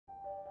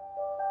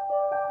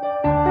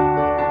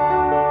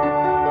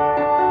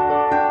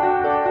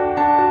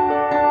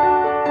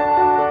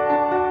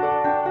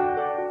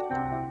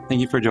Thank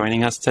you for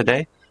joining us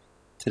today.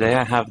 Today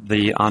I have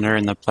the honor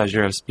and the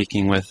pleasure of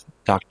speaking with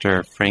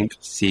Dr. Frank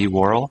C.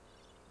 Worrell.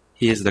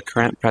 He is the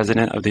current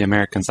president of the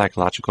American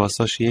Psychological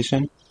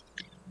Association.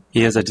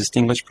 He is a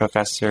distinguished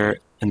professor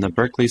in the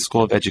Berkeley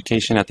School of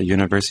Education at the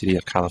University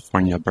of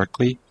California,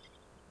 Berkeley,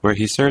 where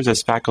he serves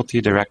as faculty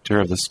director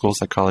of the School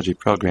Psychology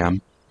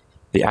Program,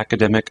 the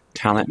Academic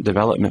Talent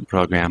Development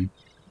Program,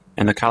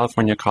 and the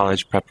California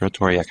College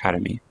Preparatory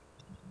Academy.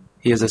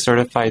 He is a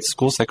certified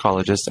school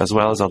psychologist as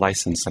well as a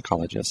licensed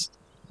psychologist.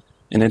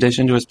 In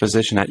addition to his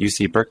position at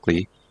UC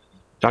Berkeley,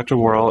 Dr.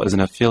 Worrell is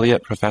an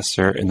affiliate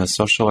professor in the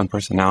social and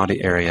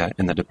personality area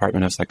in the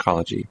Department of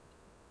Psychology.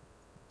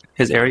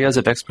 His areas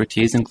of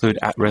expertise include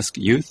at-risk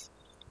youth,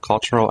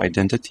 cultural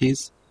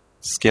identities,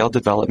 skill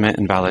development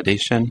and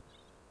validation,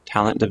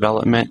 talent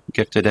development,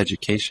 gifted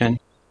education,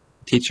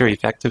 teacher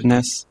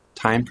effectiveness,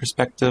 time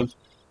perspective,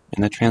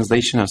 and the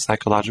translation of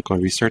psychological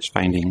research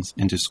findings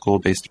into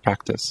school-based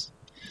practice.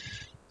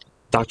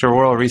 Dr.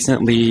 Worrell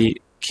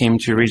recently came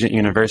to Regent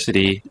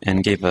University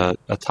and gave a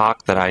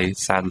talk that I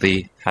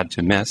sadly had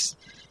to miss,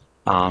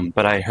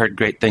 but I heard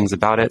great things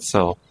about it,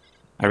 so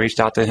I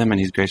reached out to him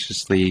and he's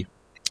graciously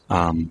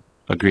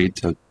agreed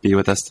to be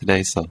with us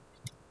today. So,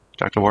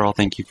 Dr. Worrell,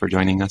 thank you for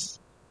joining us.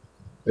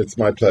 It's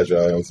my pleasure.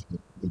 I was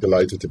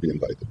delighted to be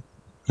invited.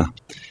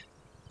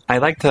 I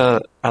like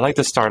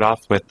to start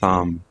off with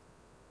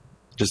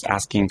just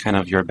asking kind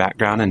of your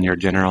background and your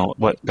general,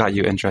 what got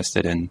you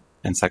interested in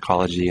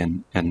psychology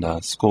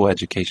and school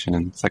education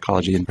and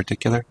psychology in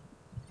particular?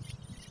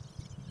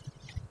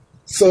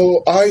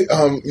 So I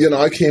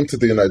came to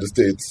the United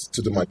States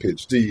to do my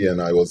PhD,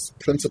 and I was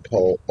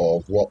principal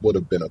of what would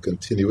have been a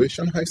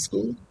continuation high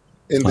school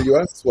in the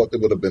U.S., what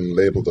would have been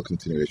labeled a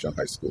continuation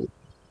high school.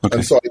 Okay.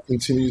 And so I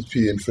continued to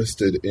be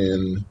interested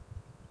in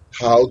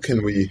how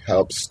can we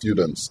help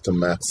students to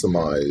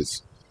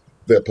maximize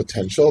their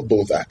potential,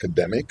 both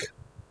academic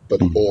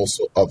but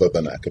also other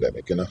than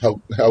academic. And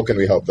how can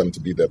we help them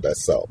to be their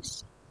best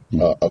selves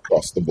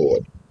across the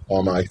board?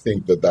 I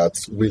think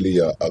that's really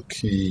a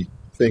key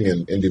thing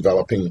in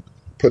developing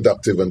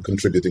productive and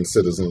contributing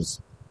citizens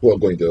who are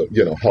going to,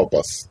 help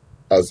us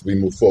as we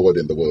move forward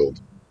in the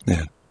world.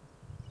 Yeah.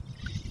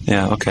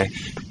 Yeah, okay.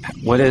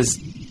 What is,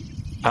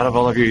 out of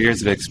all of your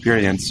years of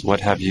experience, what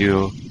have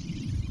you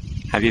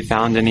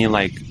found any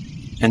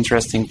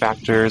interesting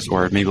factors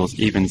or maybe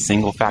even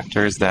single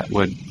factors that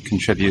would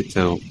contribute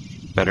to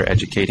better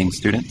educating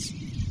students?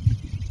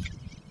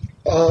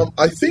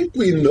 I think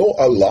we know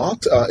a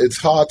lot. It's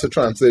hard to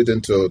translate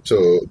into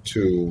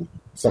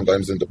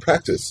sometimes into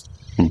practice.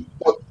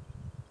 But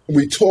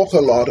we talk a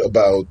lot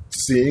about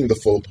seeing the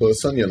full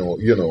person,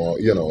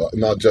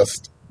 not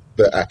just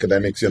the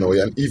academics,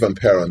 and even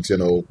parents,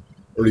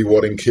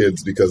 rewarding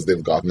kids because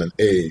they've gotten an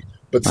A,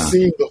 but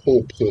seeing the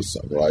whole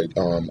person, right?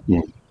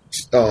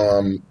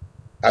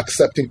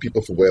 Accepting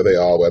people for where they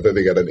are, whether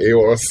they get an A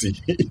or a C,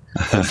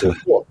 and so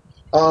forth.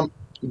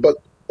 But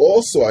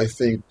also, I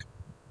think,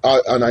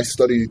 and I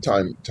study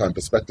time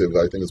perspective,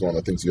 I think is one of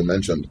the things you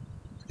mentioned,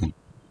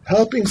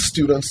 helping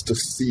students to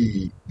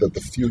see that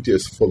the future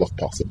is full of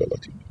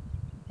possibility.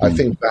 I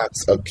think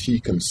that's a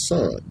key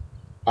concern.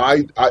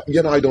 I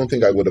don't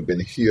think I would have been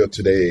here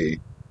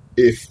today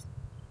if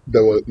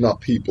there were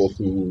not people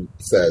who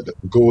said,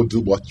 go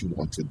do what you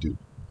want to do.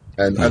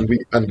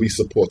 And we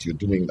support you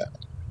doing that,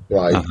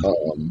 right?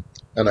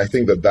 And I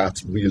think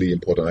that's really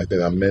important. I think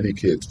there are many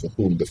kids for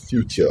whom the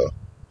future,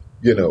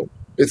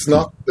 it's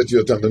not that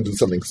you're trying to do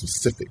something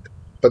specific,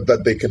 but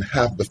that they can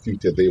have the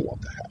future they want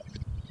to have.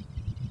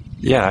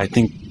 Yeah, I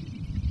think,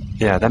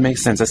 that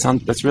makes sense.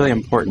 That's really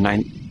important.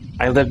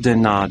 I lived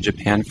in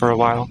Japan for a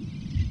while,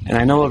 and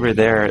I know over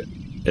there,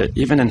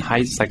 even in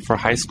for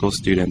high school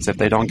students, if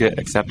they don't get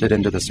accepted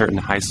into the certain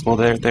high school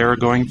they were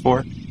going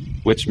for,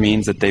 which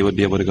means that they would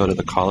be able to go to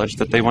the college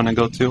that they want to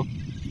go to,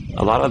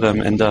 a lot of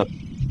them end up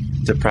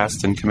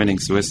depressed and committing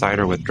suicide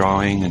or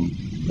withdrawing, and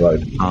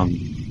right.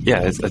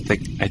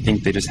 I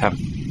think they just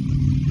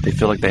they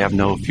feel like they have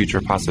no future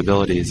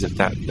possibilities if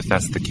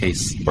that's the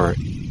case.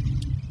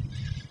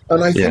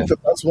 And I think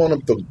that's one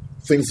of the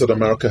things that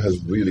America has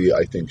really,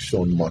 I think,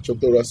 shown much of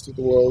the rest of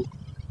the world.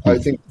 I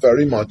think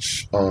very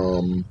much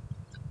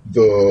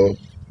the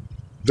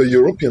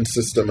European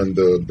system and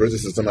the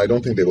British system, I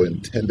don't think they were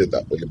intended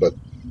that way, but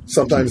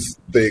sometimes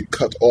they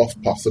cut off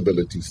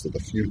possibilities to the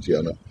future.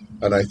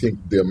 And I think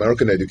the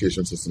American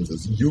education system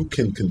says you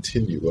can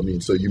continue. I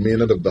mean, so you may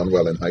not have done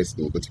well in high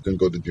school, but you can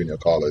go to junior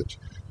college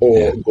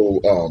or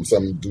go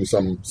do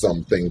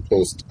something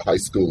post high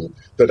school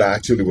that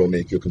actually will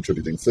make you a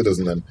contributing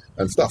citizen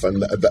and stuff.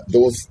 And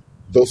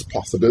those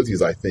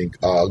possibilities, I think,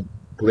 are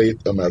great.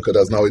 America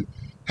does now. It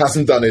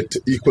hasn't done it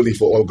equally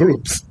for all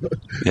groups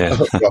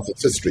across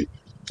its history,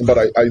 but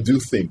I do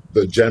think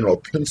the general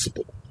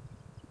principle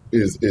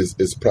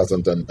is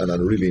present and a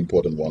really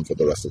important one for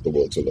the rest of the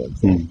world to learn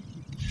from.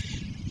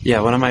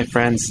 Yeah, one of my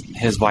friends,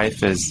 his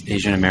wife is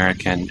Asian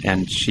American,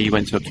 and she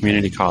went to a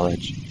community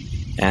college,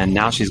 and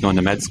now she's going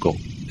to med school.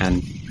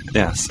 And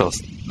so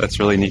that's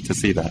really neat to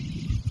see that.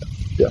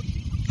 Yeah.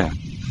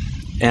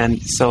 And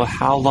so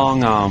how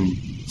long,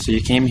 So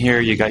you came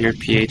here, you got your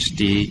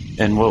PhD,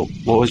 and what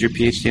was your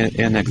PhD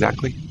in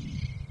exactly?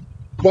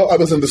 Well, I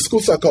was in the school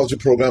psychology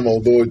program,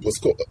 although it was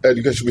called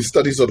education. We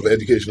studied sort of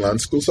educational and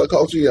school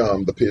psychology.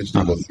 The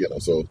PhD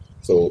was,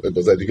 so it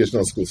was educational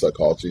and school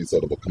psychology,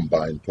 sort of a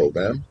combined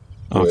program.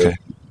 Okay.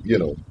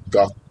 Where,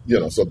 got,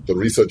 sort of the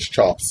research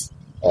chops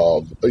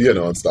of,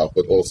 and stuff,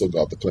 but also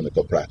got the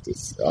clinical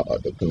practice,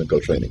 the clinical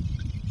training.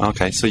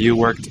 Okay. So you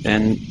worked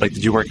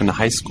did you work in the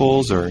high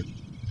schools or?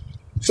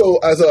 So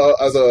as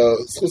a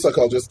school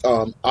psychologist,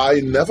 I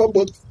never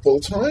worked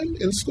full-time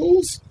in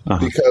schools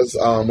because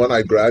when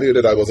I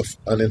graduated, I was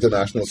an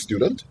international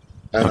student,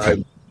 and I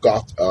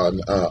got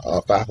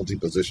a faculty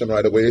position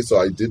right away.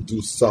 So I did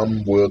do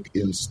some work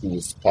in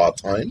schools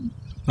part-time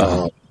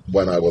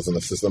when I was an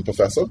assistant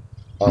professor.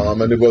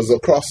 And it was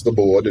across the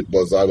board.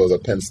 I was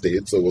at Penn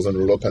State, so it was in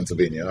rural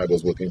Pennsylvania. I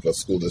was working for a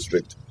school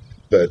district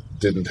that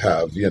didn't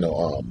have,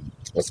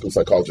 a school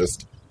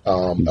psychologist.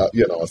 A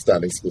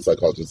standing school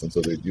psychologist, and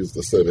so they used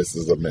the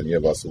services of many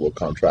of us who were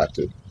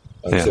contracted.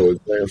 And so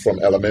it went from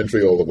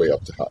elementary all the way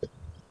up to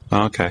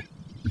high. Okay.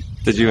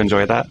 Did you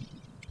enjoy that?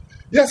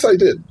 Yes, I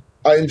did.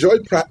 I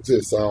enjoyed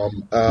practice.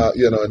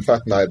 In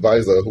fact, my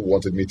advisor who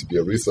wanted me to be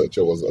a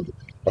researcher was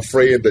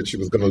afraid that she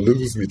was going to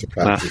lose me to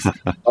practice.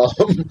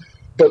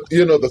 But,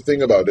 the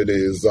thing about it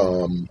is,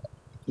 and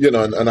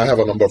I have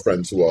a number of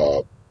friends who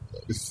are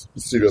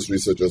serious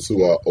researchers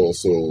who are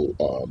also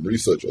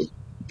researchers,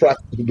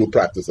 who do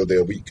practice a day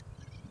a week.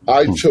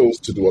 I chose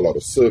to do a lot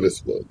of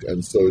service work,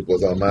 and so it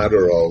was a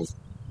matter of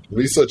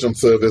research and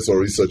service or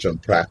research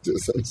and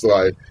practice. And so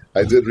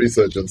I did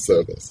research and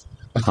service.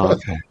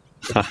 Okay.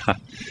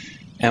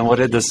 And what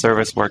did the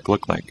service work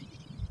look like?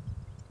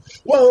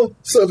 Well,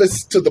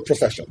 service to the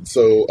profession.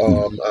 So,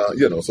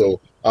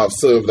 so I've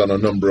served on a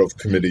number of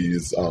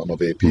committees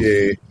of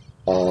APA,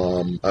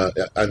 and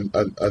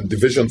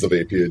divisions of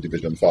APA,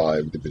 Division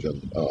 5,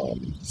 Division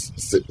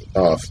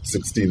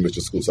 16, which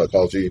is school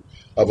psychology.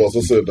 I've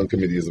also served on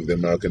committees of the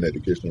American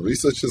Educational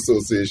Research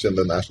Association,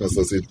 the National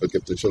Association for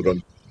Gifted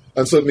Children,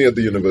 and certainly at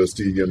the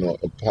university, a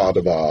part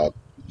of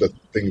the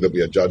thing that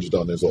we are judged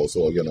on is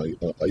also,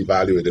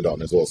 evaluated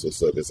on is also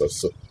service. I've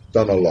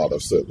done a lot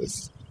of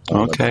service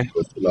at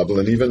the level,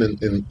 and even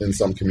in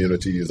some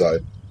communities, I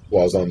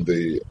was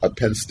at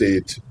Penn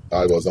State.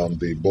 I was on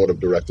the board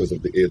of directors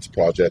of the AIDS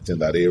Project in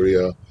that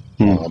area.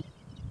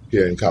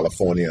 Here in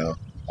California,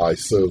 I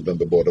served on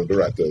the board of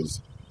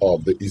directors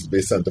of the East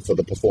Bay Center for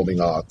the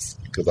Performing Arts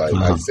because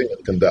I sing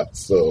and conduct.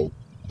 So,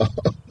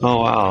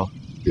 oh wow,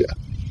 yeah,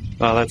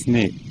 wow, that's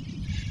neat.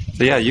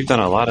 So yeah, you've done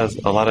a lot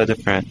of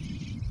different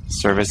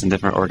service in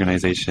different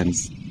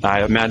organizations.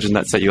 I imagine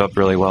that set you up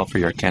really well for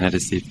your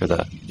candidacy for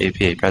the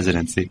APA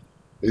presidency.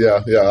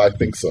 Yeah, I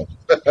think so.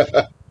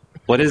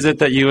 What is it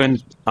that you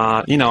and,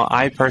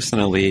 I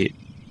personally,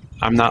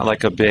 I'm not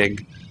like a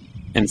big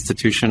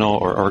institutional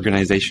or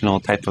organizational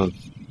type of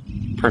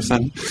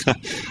person.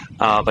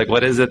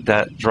 What is it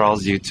that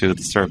draws you to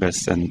the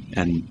service and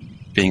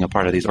being a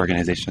part of these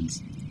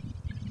organizations?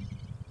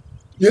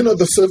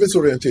 The service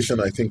orientation,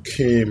 I think,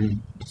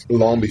 came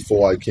long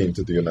before I came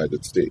to the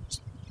United States.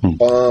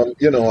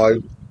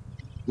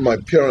 My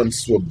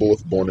parents were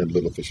both born in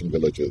little fishing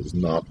villages.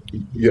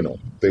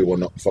 They were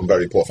not from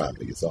very poor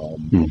families.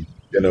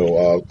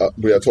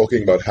 We are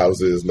talking about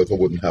houses, little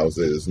wooden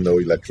houses, no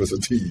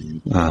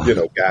electricity,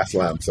 gas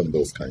lamps and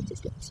those kinds of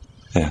things.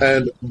 Yeah.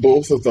 And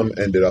both of them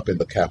ended up in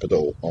the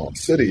capital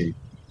city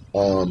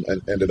and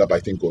ended up,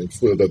 I think, going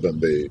further than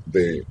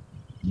they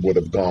would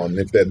have gone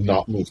if they had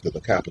not moved to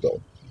the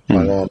capital.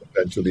 My mom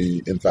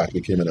eventually, in fact,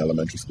 became an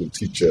elementary school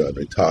teacher and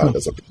retired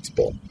as a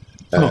principal.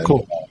 And,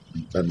 cool.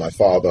 And my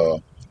father,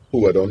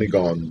 who had only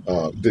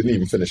didn't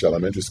even finish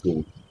elementary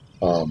school,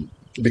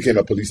 became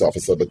a police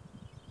officer, but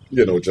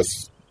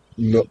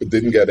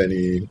didn't get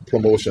any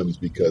promotions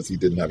because he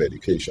didn't have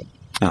education.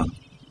 Oh.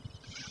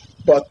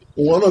 But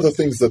one of the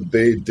things that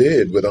they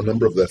did with a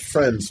number of their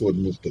friends who had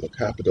moved to the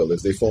capital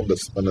is they formed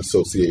an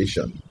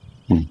association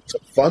to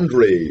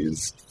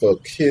fundraise for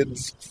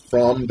kids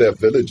from their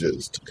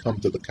villages to come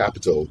to the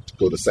capital to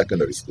go to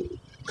secondary school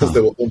because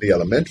there were only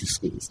elementary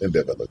schools in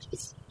their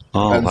villages.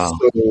 Oh, and wow.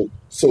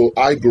 So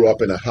I grew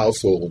up in a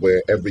household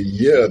where every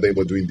year they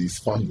were doing these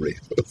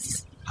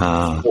fundraisers.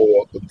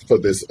 For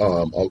this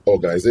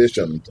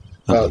organization.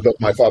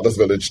 My father's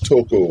village,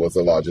 Toko, was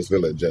the largest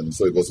village, and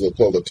so it was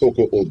called the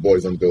Toko Old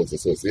Boys and Girls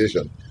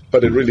Association.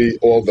 But it really,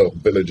 all the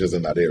villages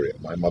in that area.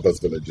 My mother's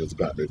village is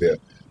Grand Riviere.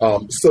 I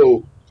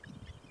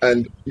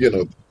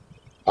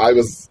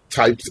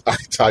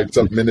typed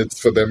up minutes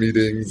for their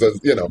meetings, as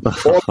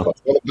all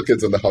of the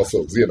kids in the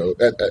households,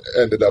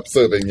 ended up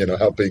serving,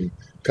 helping,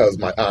 because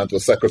my aunt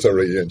was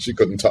secretary and she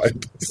couldn't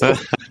type.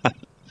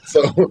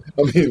 So,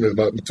 with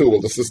my two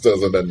older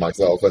sisters and then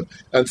myself.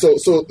 And so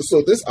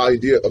this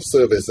idea of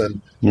service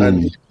and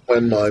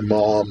when my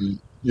mom,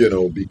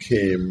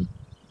 became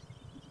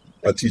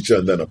a teacher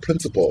and then a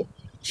principal,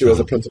 she was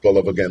a principal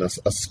of, again,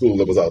 a school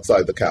that was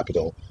outside the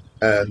capital.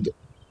 And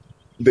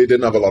they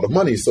didn't have a lot of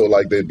money, so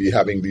they'd be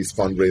having these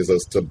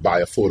fundraisers to buy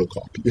a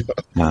photocopy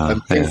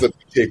and things that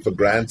we take for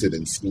granted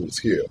in schools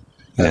here.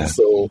 And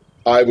so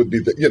I would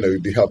be,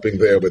 be helping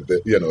there with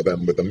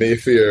them with the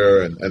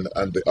Mayfair and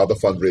the other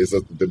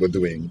fundraisers that they were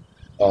doing.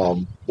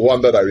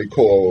 One that I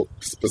recall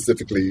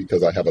specifically,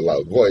 because I have a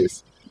loud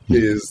voice,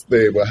 is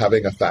they were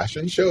having a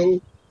fashion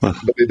show, but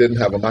they didn't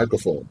have a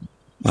microphone.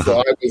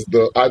 So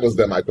I was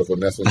their microphone.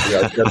 That's when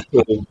I just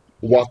told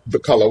what the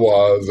color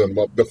was and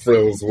what the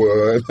frills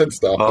were and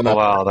stuff. Oh,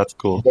 wow, that's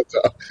cool. But, so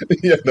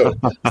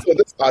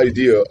this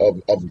idea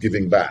of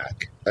giving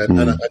back. And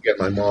again,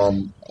 my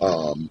mom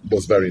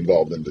was very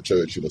involved in the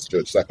church. She was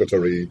church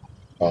secretary,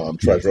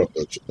 treasurer of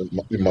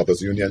the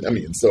Mothers Union. I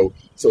mean, so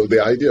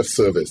the idea of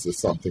service is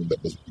something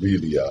that was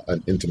really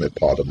an intimate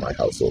part of my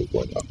household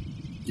growing up.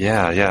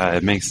 Yeah,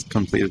 it makes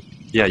complete.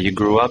 Yeah, you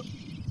grew up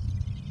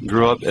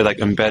like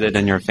embedded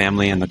in your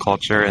family and the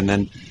culture, and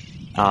then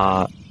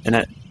and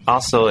it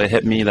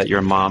hit me that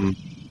your mom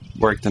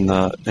worked in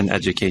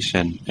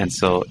education, and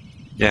so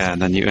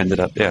and then you ended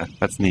up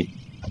that's neat.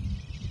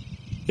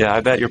 Yeah,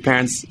 I bet your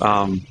parents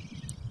can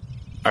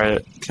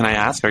I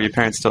ask, are your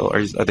parents still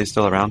are they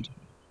still around?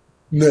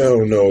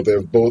 No,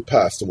 they've both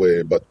passed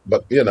away, but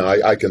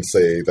I can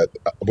say that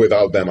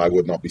without them I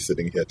would not be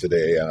sitting here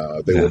today.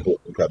 They were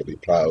both incredibly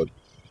proud.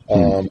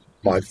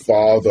 My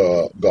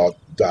father got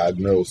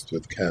diagnosed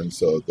with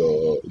cancer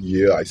the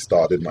year I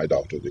started my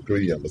doctoral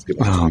degree and was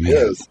given 2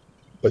 years,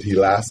 but he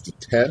lasted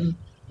 10,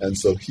 and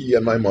so he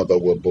and my mother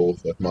were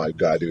both at my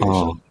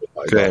graduation.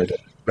 Good.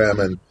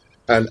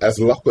 And as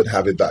luck would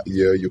have it, that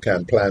year you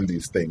can plan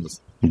these things.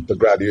 The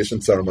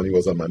graduation ceremony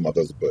was on my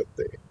mother's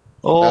birthday.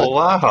 Oh,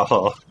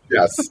 wow.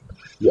 Yes.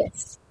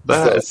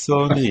 That's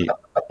so neat.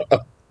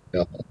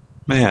 Yeah.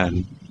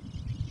 Man,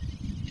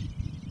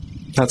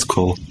 that's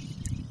cool.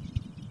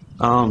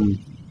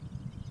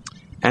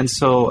 And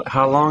so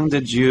how long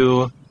did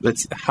you,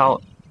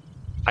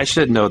 I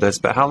should know this,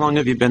 but how long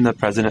have you been the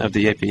president of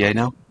the APA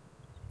now?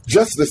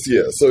 Just this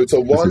year. So it's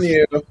a 1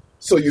 year.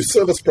 So you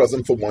serve as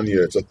president for 1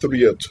 year. It's a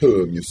 3-year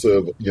term. You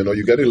serve,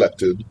 you get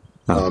elected.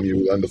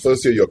 And the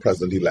first year you're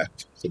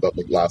president-elect. So that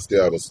was last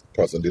year I was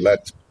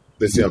president-elect.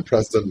 This year I'm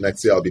president.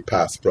 Next year I'll be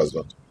past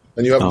president.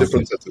 And you have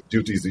different sets of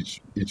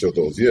duties each of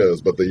those years.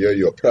 But the year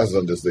you're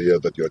president is the year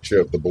that you're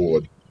chair of the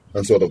board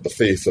and sort of the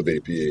face of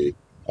APA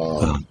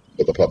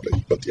for the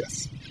public. But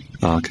yes.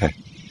 Oh, okay.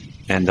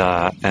 And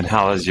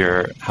how has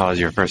your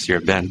first year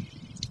been?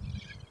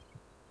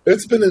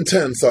 It's been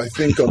intense. I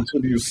think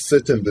until you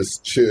sit in this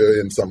chair,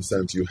 in some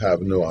sense, you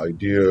have no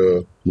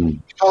idea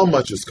how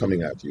much is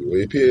coming at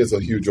you. APA is a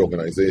huge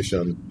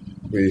organization.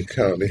 We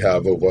currently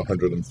have over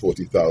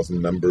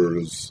 140,000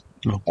 members.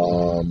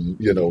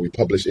 We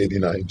publish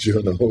 89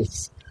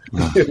 journals.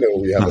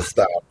 We have a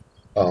staff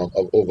of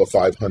over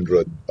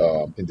 500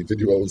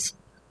 individuals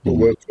who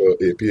work for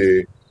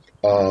APA.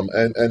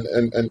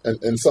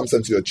 And in some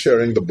sense, you're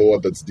chairing the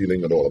board that's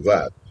dealing with all of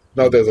that.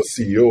 Now, there's a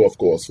CEO, of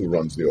course, who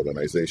runs the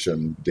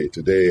organization day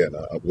to day and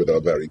with a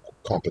very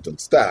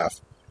competent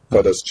staff.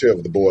 But as chair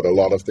of the board, a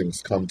lot of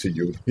things come to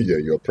you.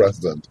 You're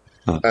president.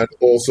 And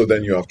also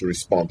then you have to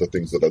respond to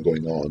things that are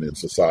going on in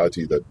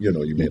society that,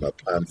 you may not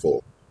plan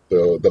for.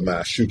 The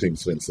mass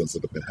shootings, for instance,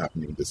 that have been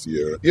happening this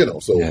year.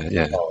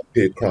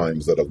 Hate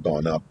crimes that have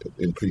gone up,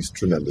 increased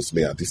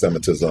tremendously,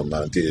 anti-Semitism,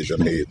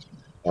 anti-Asian hate.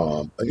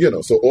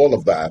 So all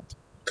of that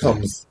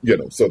comes,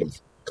 sort of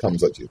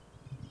comes at you.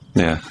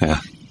 Yeah.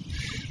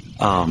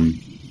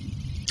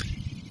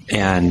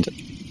 And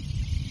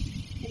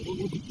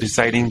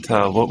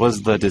what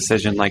was the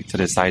decision like to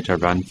decide to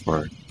run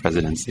for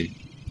presidency?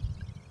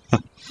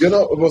 It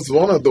was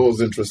one of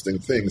those interesting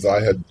things.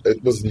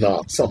 It was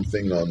not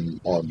something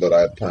on that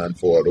I had planned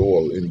for at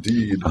all.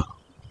 Indeed,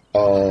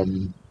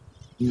 when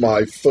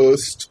I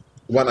first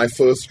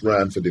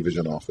ran for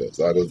division office,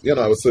 I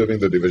was serving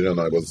the division.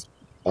 I was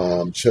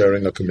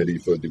chairing a committee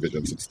for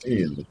Division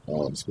 16,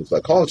 school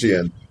psychology,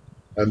 and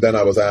then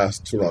I was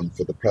asked to run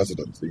for the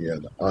presidency,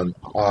 and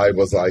I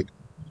was like,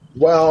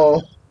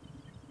 well,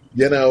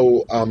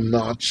 I'm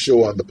not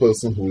sure on the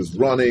person who is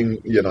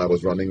running. I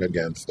was running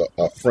against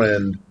a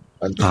friend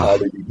and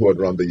colleague who had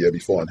run the year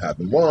before and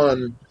hadn't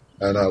won,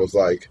 and I was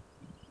like,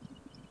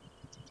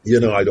 I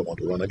don't want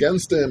to run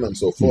against him and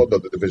so forth.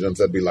 But the division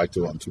said we like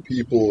to run 2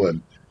 people,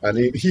 and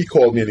he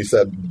called me and he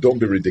said, don't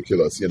be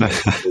ridiculous,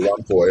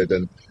 run for it.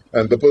 And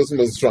the person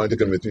was trying to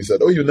convince me,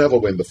 said, oh, you never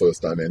win the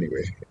first time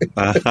anyway.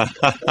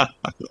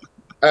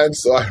 And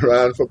so I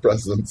ran for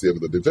presidency of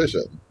the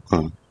division.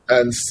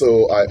 And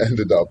so I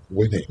ended up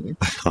winning,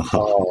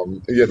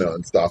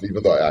 and stuff,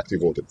 even though I actually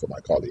voted for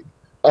my colleague.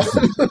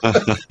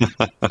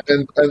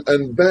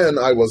 And then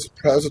I was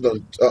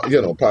president,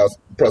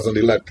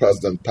 president-elect,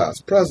 president,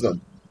 past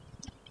president.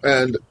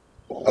 And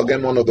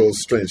again, one of those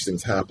strange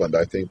things happened.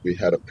 I think we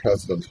had a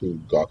president who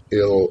got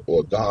ill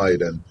or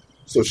died, and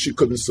so she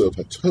couldn't serve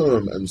her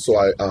term. And so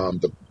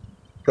the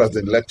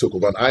president-elect took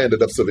over, and I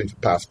ended up serving for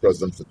past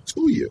president for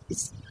 2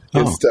 years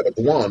instead of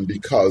 1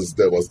 because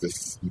there was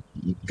this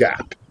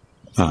gap.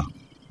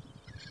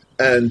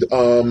 And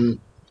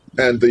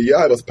the year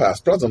I was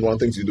past president, one of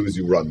the things you do is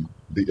you run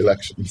the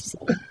elections.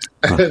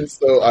 And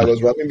so I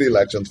was running the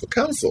elections for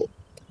council.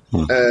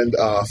 And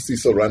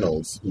Cecil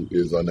Reynolds, who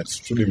is an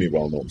extremely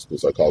well-known school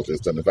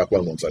psychologist, and in fact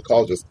well-known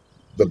psychologist,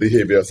 the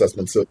Behavior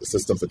Assessment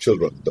System for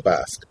Children, the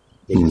BASC,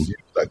 which is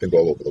used, I think,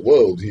 all over the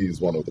world. He's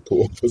one of the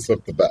co-authors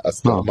of the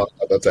BASC, among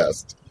other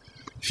tests.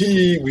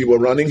 We were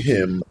running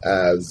him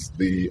as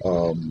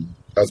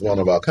as one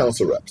of our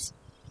council reps.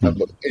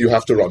 And you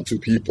have to run 2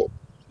 people.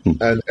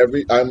 And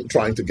I'm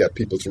trying to get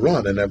people to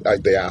run, and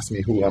they ask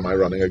me, who am I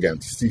running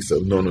against?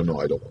 Cecil. No,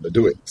 I don't want to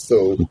do it.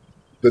 So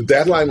the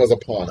deadline was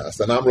upon us,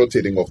 and I'm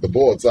rotating off the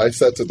board. So I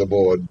said to the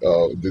board,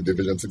 the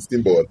Division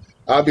 16 board,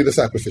 I'll be the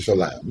sacrificial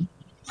lamb.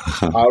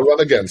 I'll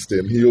run against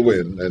him. He'll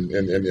win, and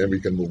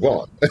we can move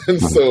on. And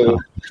so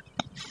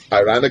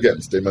I ran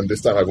against him, and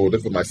this time I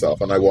voted for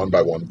myself, and I won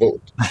by 1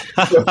 vote.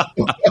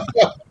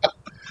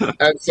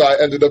 And so I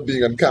ended up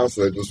being on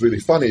council. It was really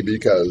funny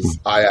because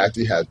I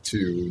actually had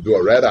to do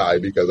a red eye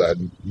because I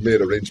had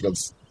made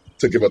arrangements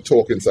to give a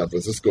talk in San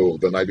Francisco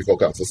the night before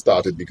council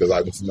started because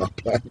I was not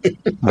planning.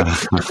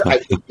 I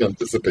didn't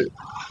anticipate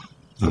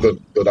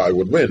that I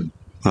would win.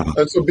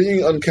 And so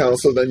being on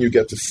council, then you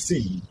get to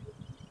see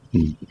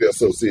the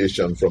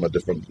association from a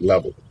different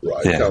level,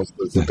 right? Yeah. Council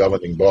is the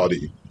governing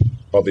body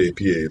of APA.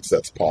 It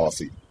sets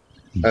policy.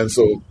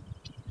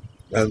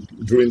 And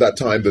during that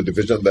time, the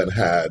division then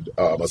had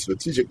a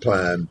strategic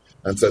plan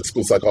and said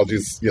school psychology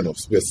is,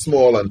 we're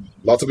small and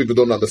lots of people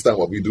don't understand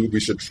what we do.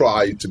 We should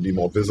try to be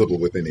more visible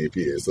within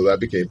APA. So that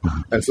became,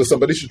 and so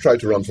somebody should try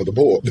to run for the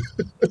board.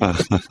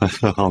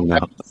 Oh, no.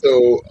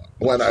 So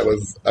when I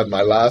was at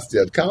my last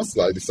year at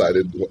council, I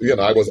decided,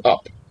 I was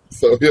up.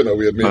 So, we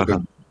had made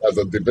it as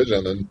a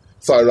division. And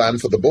so I ran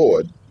for the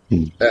board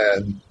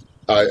and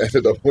I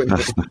ended up winning.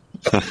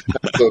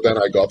 So then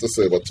I got to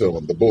serve a term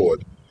on the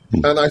board.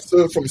 And I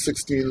served from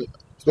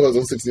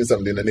 2016,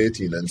 17, and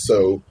 18. And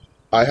so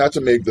I had to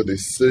make the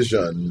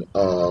decision,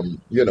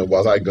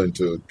 was I going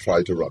to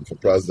try to run for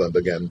president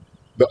again?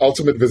 The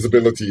ultimate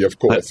visibility, of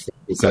course,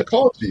 for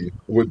psychology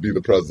would be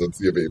the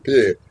presidency of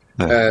APA.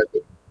 And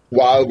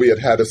while we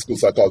had a school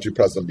psychology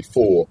president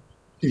before,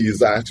 he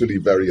is actually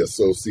very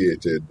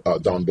associated,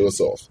 Don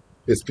Bursoff.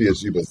 His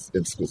PhD was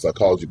in school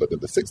psychology, but in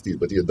the 60s,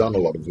 but he had done a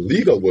lot of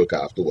legal work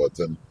afterwards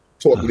and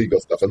taught legal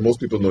stuff, and most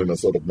people know him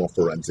as sort of more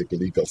forensic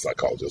legal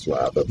psychologist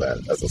rather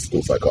than as a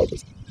school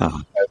psychologist.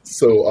 And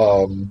so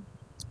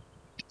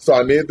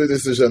I made the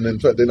decision in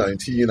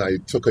 2019. I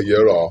took a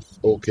year off.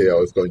 Okay, I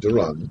was going to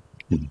run.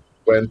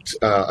 Went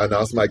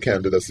announced my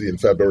candidacy in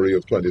February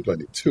of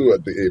 2022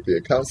 at the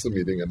APA council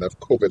meeting, and then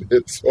COVID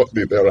hit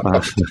shortly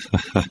thereafter.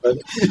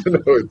 And,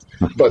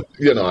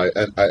 I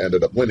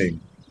ended up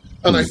winning.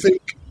 And I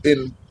think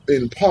in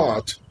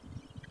part,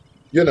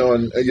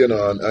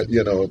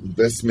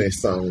 this may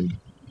sound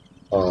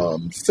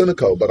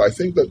cynical, but I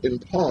think that in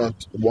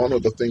part, one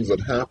of the things that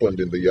happened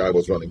in the year I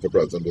was running for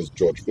president was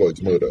George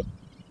Floyd's murder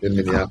in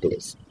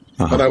Minneapolis.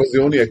 And I was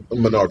the only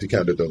minority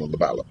candidate on the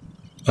ballot.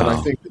 And I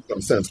think in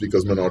some sense,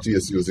 because minority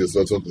issues is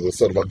sort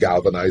of a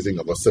galvanizing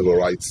of a civil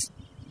rights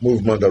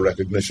movement, a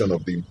recognition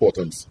of the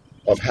importance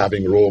of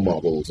having role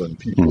models and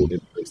people in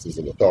places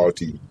of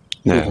authority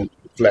who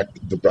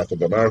reflect the breadth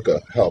of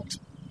America, helped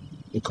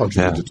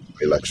contribute to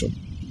the election.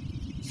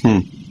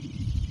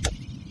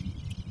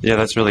 Yeah,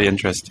 that's really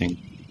interesting.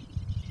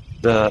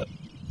 Do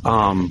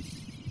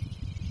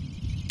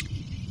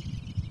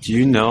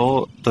you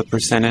know the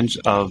percentage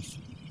of,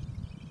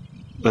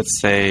 let's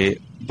say,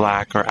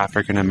 Black or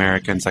African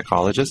American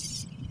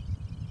psychologists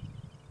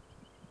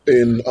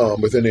within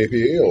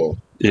APA or?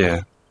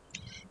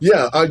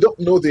 Yeah, I don't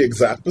know the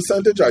exact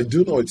percentage. I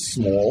do know it's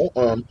small.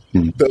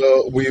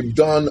 We've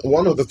done,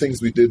 one of the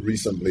things we did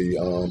recently,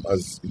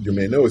 as you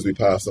may know, is we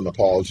passed an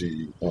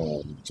apology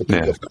to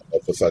people of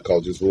color for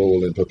psychology's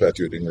role in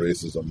perpetuating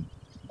racism,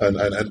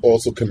 and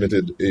also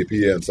committed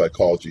APA and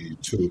psychology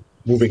to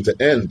moving to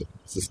end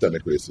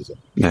systemic racism.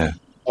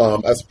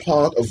 As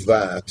part of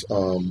that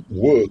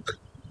work,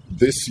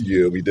 this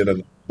year we did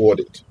an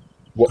audit.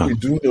 What we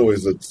do know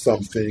is that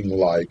something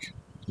like,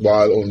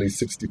 while only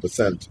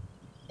 60%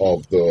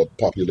 of the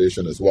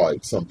population is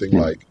white, something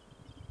like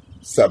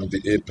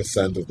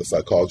 78% of the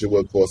psychology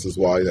workforce is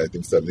white. I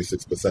think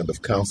 76%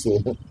 of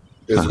council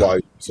is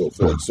white, so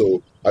forth.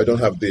 So I don't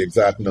have the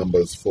exact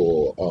numbers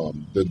for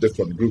the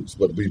different groups,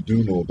 but we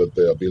do know that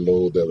they are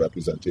below their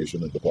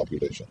representation in the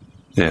population.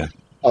 And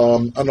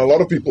a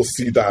lot of people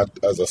see that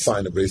as a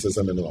sign of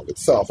racism in and of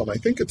itself, and I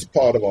think it's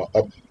part of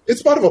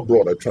a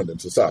broader trend in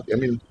society. I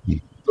mean,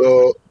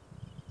 the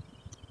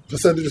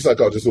percentage of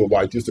psychologists who are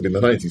white used to be in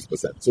the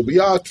 90%. So we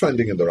are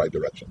trending in the right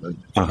direction. And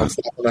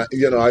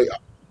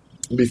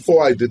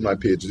before I did my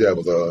PhD, I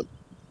was a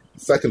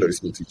secondary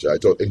school teacher. I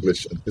taught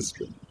English and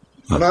history.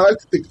 And I like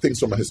to think things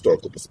from a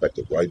historical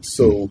perspective, right?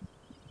 So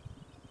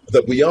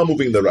that we are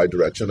moving in the right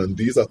direction, and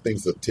these are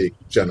things that take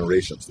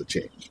generations to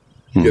change.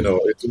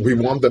 We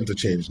want them to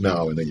change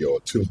now in a year or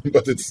two,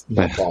 but it's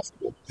not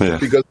possible.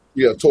 Because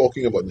we are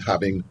talking about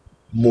having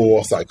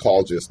more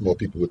psychologists, more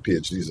people with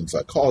PhDs in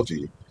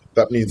psychology.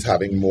 That means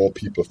having more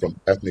people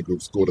from ethnic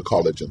groups go to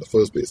college in the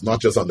first place,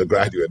 not just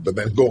undergraduate, but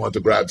then go on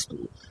to grad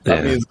school.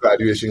 That means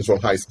graduations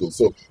from high school.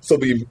 So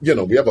we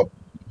have a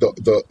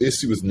the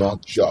issue is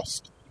not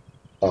just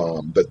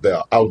that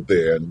they're out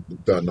there and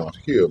they're not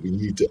here. We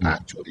need to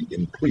actually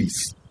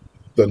increase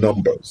the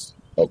numbers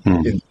of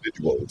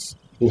individuals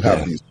who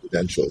have these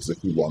credentials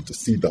if we want to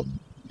see them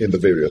in the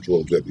various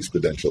roles where these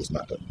credentials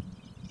matter.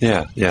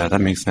 Yeah,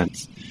 that makes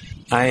sense.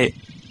 And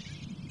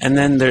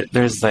then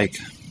there's like,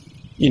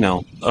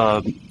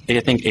 I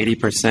think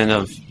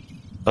 80%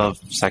 of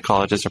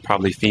psychologists are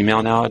probably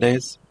female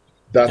nowadays.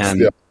 That's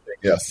the other thing,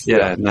 yes.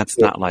 Yeah, and that's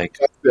not like...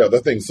 That's the other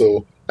thing.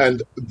 So,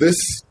 and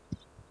this,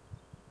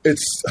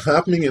 it's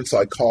happening in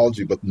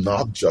psychology, but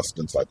not just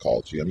in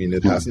psychology. I mean,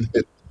 it hasn't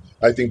hit...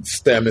 I think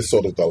STEM is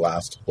sort of the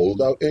last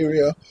holdout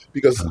area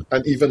because,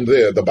 and even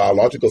there, the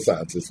biological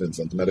sciences, for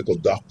instance, medical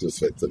doctors,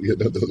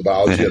 the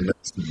biology and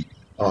medicine,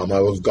 I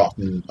have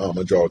gotten a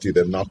majority.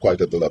 They're not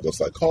quite at the level of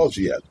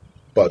psychology yet,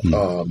 but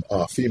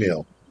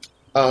female.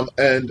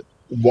 And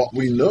what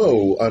we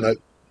know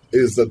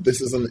is that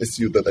this is an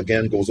issue that,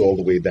 again, goes all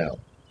the way down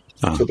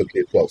to the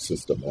K-12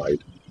 system,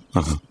 right?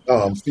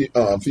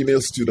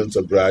 Female students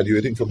are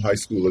graduating from high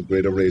school at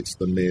greater rates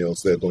than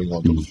males. They're going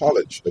on to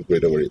college at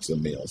greater rates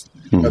than males.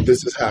 And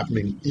this is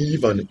happening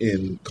even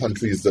in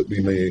countries that we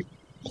may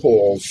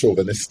call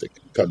chauvinistic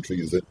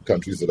countries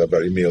that are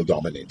very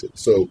male-dominated.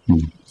 So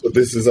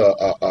this is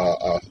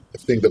a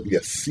thing that we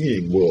are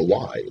seeing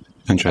worldwide.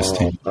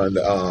 Interesting.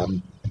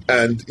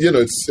 And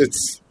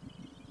it's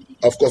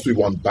of course we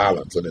want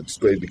balance, and it's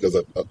great because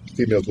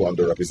females were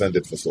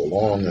underrepresented for so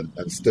long,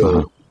 and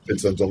still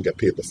Vincents don't get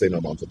paid the same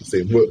amount for the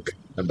same work,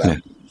 and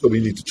that. So we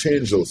need to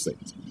change those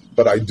things.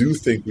 But I do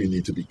think we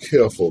need to be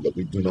careful that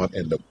we do not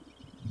end up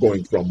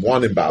going from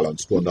one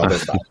imbalance to another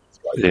imbalance.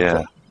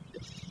 Right?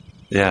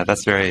 Yeah, that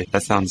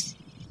sounds,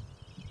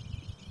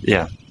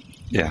 yeah.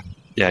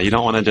 You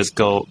don't want to just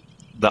go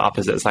the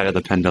opposite side of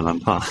the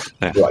pendulum, huh?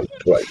 Yeah.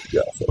 Right,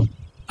 yeah. So.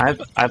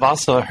 I've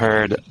also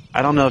heard,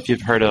 I don't know if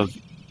you've heard of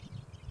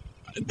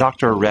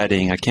Dr.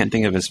 Redding, I can't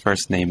think of his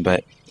first name,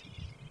 but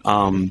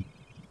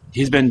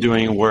he's been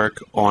doing work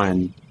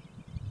on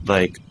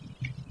like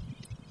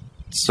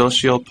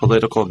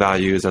socio-political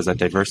values as a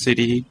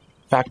diversity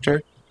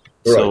factor.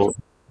 Right. So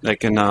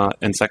like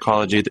in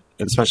psychology,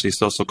 especially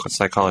social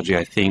psychology,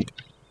 I think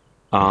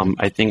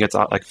it's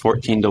like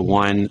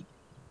 14-1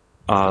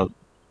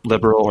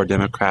 liberal or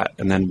Democrat,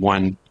 and then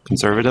 1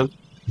 conservative.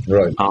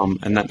 Right.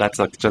 And that's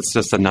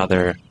just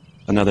another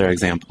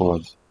example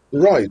of.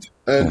 Right.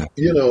 And,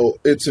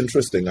 it's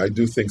interesting. I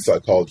do think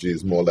psychology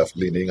is more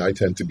left-leaning. I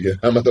tend to be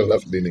I'm at a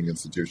left-leaning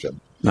institution.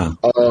 My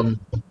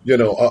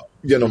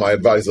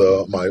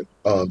advisor, my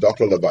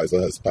doctoral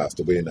advisor has passed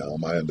away now.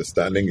 My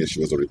understanding is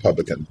she was a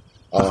Republican.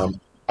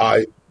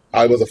 I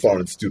was a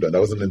foreign student. I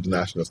was an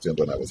international student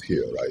when I was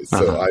here, right?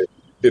 So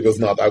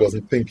I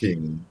wasn't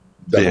thinking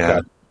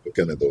Democrat,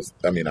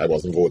 Republican. I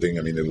wasn't voting.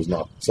 It was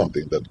not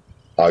something that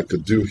I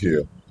could do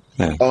here.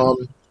 Yeah.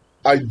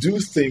 I do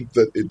think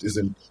that it is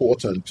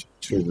important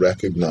to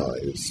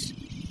recognize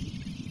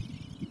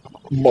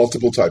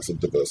multiple types of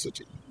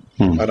diversity.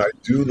 And I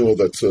do know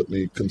that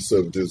certainly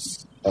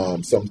conservatives,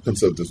 some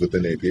conservatives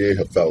within APA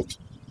have felt,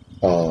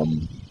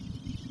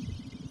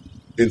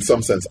 in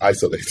some sense,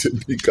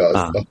 isolated because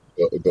of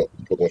the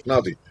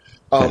proportionality.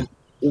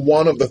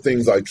 One of the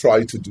things I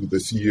tried to do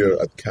this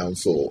year at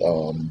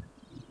Council,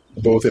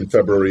 both in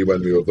February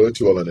when we were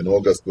virtual and in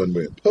August when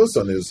we were in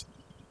person, is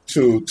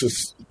to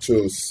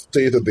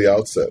state at the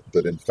outset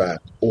that, in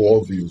fact,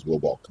 all views were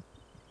welcome.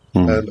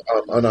 And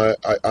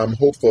I'm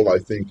hopeful. I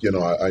think,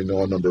 I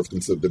know a number of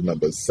conservative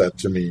members said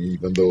to me,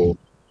 even though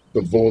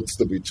the votes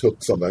that we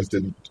took sometimes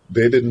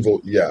they didn't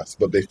vote yes,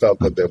 but they felt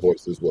that their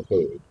voices were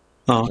heard.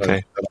 Oh,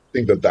 okay. And I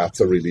think that that's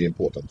a really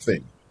important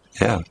thing.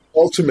 Yeah.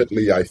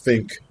 Ultimately, I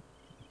think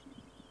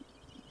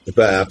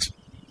that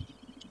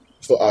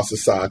for our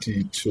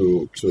society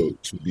to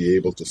be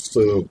able to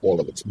serve all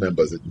of its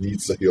members, it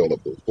needs to hear all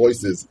of those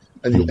voices,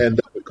 and you end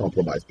up with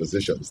compromised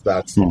positions.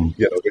 That's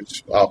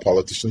which our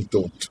politicians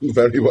don't do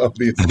very well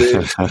these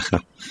days.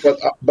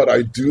 But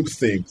I do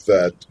think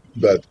that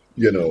the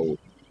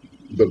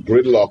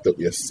gridlock that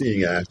we are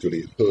seeing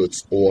actually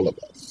hurts all of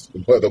us,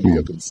 whether we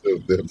are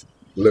conservative,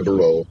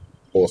 liberal,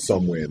 or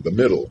somewhere in the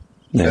middle.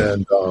 Yeah.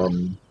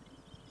 And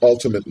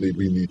ultimately,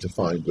 we need to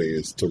find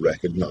ways to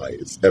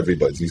recognize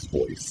everybody's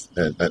voice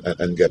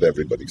and get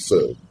everybody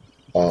served.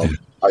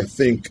 I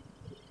think,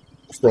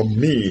 from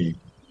me,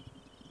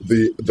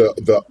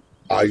 the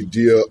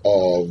idea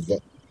of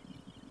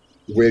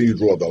where you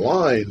draw the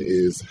line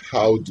is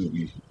how do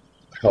we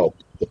help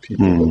the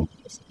people that we're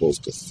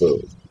supposed to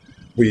serve.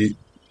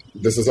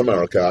 This is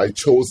America. I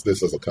chose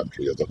this as a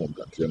country, as a home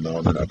country, and now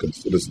I'm an American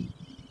citizen,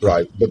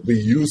 right? But we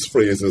use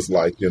phrases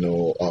like,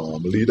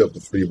 leader of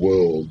the free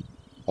world.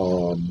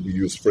 We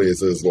use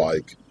phrases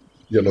like,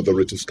 the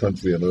richest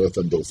country on earth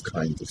and those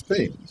kinds of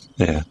things.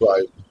 Yeah.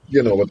 Right.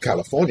 But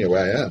California,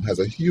 where I am, has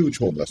a huge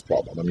homeless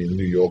problem.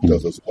 New York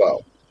does as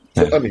well.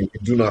 So, we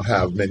do not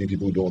have many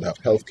people who don't have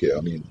health care.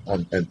 On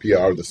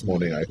NPR this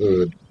morning, I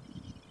heard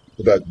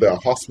that there are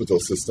hospital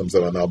systems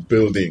that are now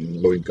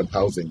building low-income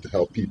housing to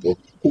help people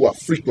who are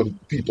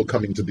frequent people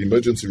coming to the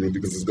emergency room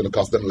because it's going to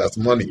cost them less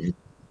money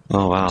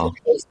Oh, wow.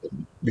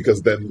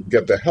 Because then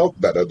get their health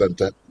better than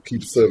to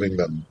keep serving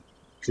them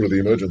through the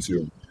emergency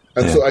room.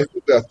 And so I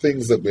think there are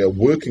things that we are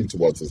working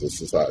towards as a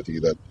society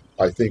that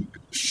I think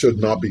should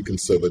not be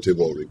conservative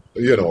or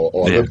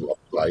liberal,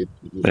 right?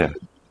 Yeah.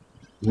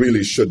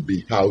 Really should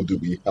be, how do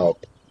we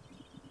help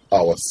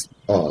our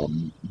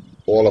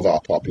all of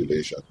our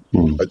population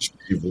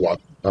achieve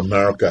what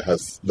America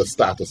has, the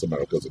status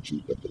America has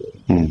achieved at the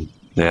world.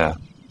 Yeah.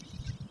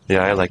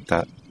 Yeah, I like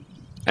that.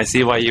 I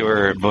see why you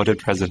were voted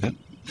president.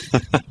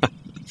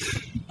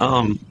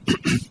 Out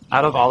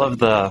of all of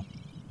the,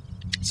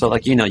 so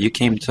like, you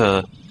came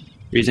to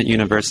Regent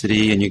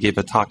University and you gave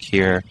a talk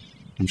here.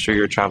 I'm sure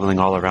you're traveling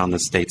all around the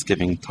States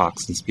giving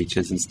talks and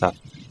speeches and stuff.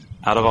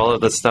 Out of all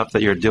of the stuff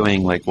that you're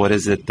doing, like, what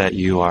is it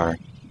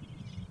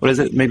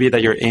maybe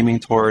that you're aiming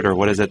toward, or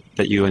what is it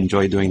that you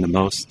enjoy doing the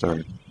most,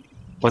 or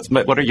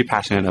what are you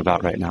passionate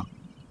about right now?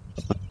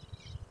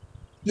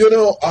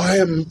 I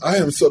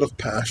am sort of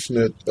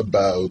passionate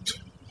about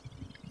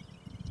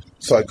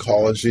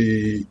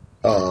psychology,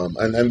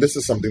 and this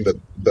is something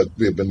that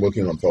we've been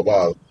working on for a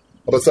while,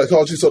 about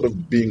psychology sort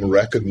of being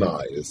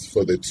recognized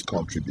for its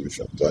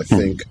contributions. I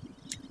think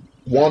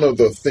one of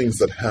the things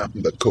that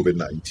happened that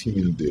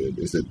COVID-19 did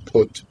is it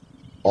put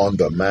on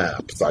the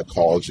map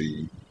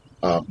psychology,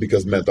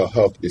 because mental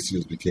health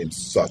issues became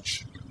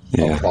such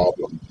a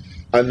problem.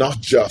 And not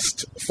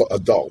just for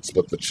adults,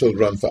 but for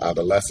children, for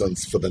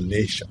adolescents, for the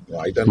nation,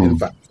 right? And in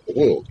fact, for the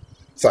world.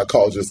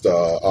 Psychologists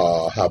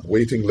have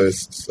waiting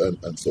lists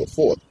and so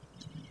forth.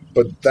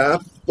 But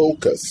that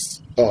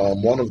focus,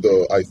 one of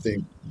the, I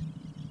think,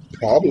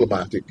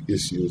 problematic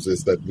issues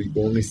is that we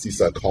only see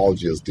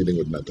psychology as dealing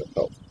with mental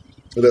health.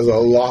 There's a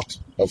lot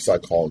of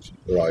psychology,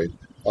 right?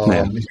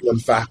 Human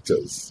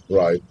factors,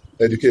 right?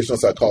 Educational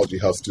psychology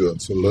helps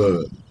students to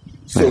learn.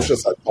 Social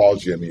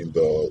psychology, I mean,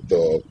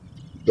 the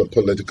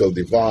political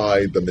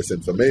divide, the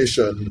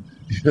misinformation,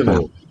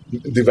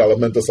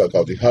 developmental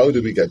psychology. How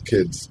do we get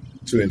kids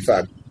to, in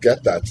fact,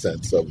 get that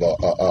sense of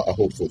a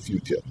hopeful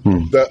future?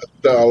 There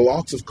are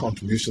lots of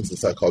contributions that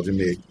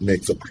psychology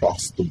makes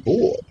across the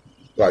board,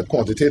 right?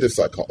 Quantitative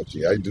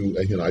psychology. I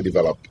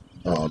develop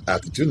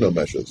attitudinal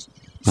measures.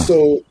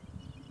 So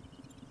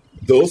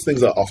those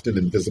things are often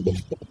invisible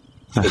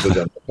to the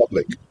general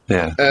public.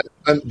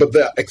 But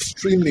they're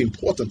extremely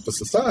important for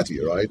society,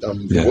 right?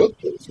 The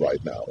workplace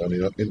right now. I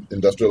mean, in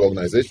industrial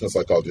organizational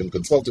psychology and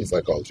consulting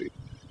psychology.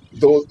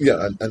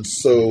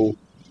 So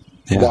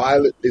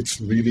while it's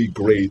really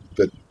great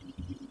that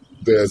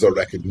there's a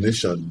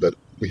recognition that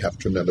we have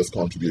tremendous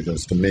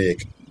contributions to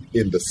make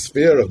in the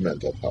sphere of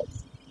mental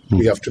health,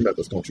 we have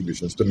tremendous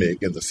contributions to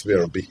make in the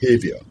sphere of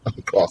behavior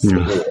across the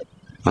board.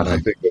 And I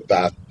think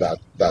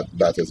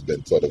that has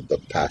been sort of the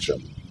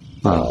passion,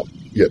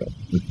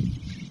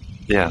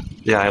 Yeah,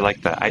 I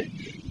like that.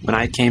 When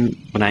I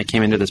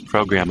came into this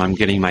program, I'm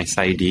getting my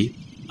PsyD.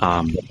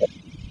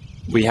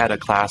 We had a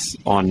class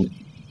on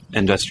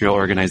industrial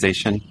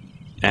organization,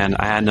 and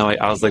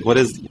I was like, what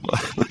is?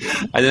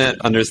 I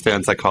didn't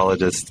understand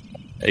psychologists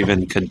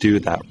even could do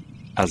that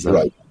as a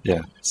right.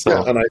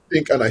 So and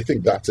I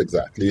think that's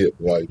exactly it,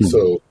 right?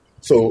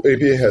 So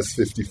APA has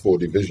 54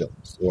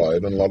 divisions,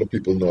 right? And a lot of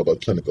people know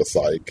about clinical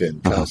psych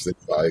and counseling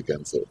psych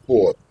and so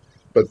forth.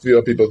 But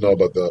fewer people know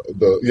about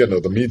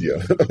the media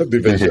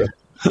division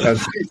and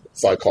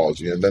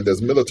psychology, and then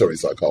there's military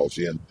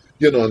psychology, and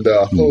and there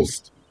are a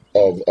host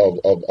of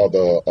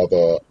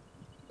other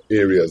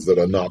areas that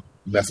are not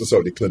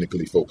necessarily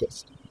clinically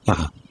focused.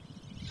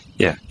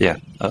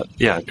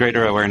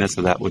 Greater awareness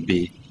of that would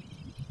be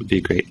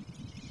great.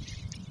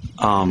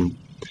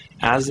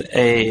 As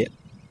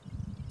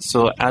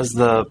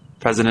the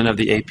president of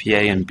the APA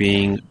and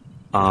being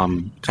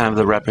kind of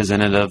the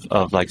representative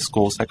of like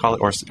school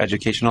psychology or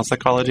educational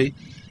psychology,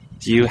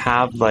 do you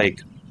have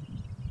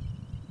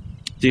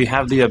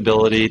the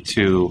ability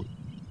to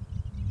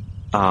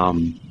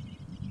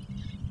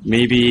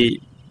maybe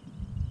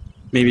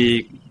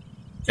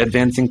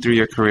advancing through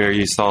your career,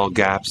 you saw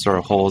gaps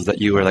or holes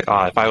that you were like,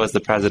 if I was the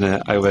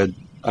president, I would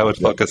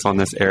focus on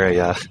this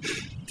area.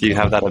 Do you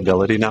have that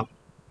ability now?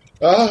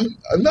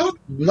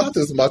 Not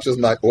as much as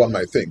one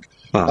might think.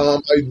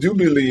 I do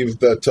believe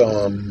that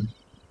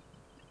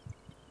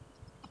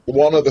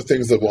one of the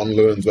things that one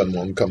learns when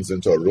one comes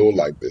into a role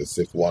like this,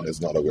 if one is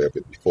not aware of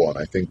it before, and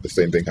I think the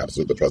same thing happens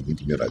with the President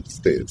of the United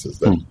States, is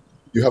that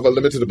you have a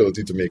limited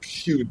ability to make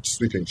huge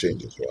sweeping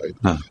changes, right?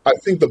 I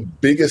think the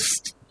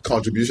biggest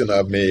contribution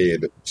I've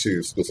made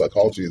to school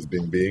psychology has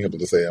been being able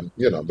to say, I'm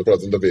the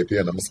president of APA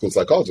and I'm a school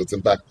psychologist.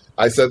 In fact,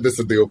 I said this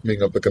at the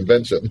opening of the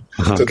convention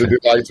to the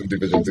delight of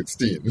Division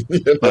 16.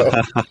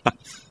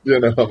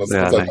 I'm a school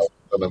psychologist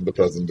and I'm the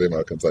president of the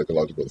American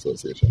Psychological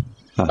Association.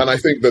 And I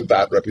think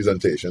that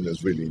representation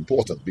is really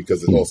important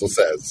because it also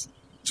says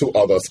to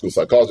other school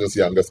psychologists,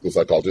 younger school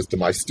psychologists, to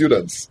my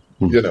students,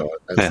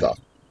 stuff,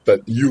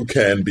 that you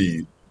can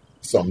be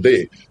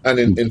someday.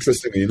 And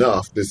interestingly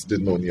enough, this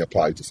didn't only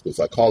apply to school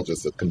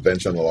psychologists. At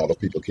convention, a lot of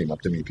people came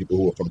up to me, people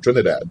who were from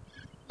Trinidad,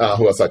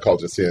 who are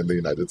psychologists here in the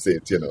United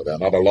States. There are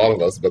not a lot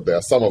of us, but there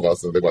are some of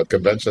us, and they were at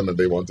convention and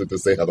they wanted to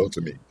say hello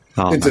to me.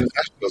 Oh,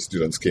 international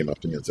students came up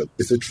to me and said,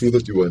 "Is it true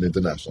that you were an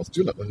international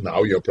student and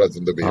now you're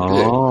president of APA?"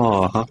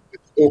 Oh.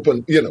 It's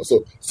open,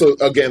 So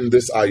again,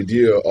 this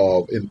idea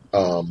of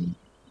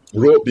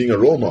being a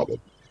role model.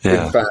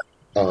 Yeah. In fact,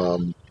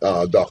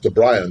 Dr.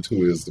 Bryant,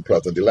 who is the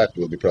president-elect,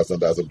 will be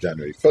president as of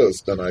January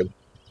 1st, and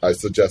I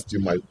suggest you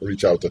might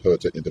reach out to her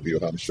to interview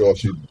her. I'm sure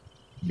she'd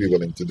be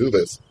willing to do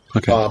this.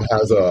 Okay.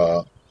 Has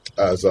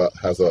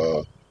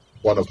a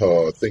one of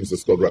her things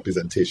that's called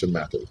Representation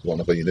Matters, one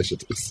of her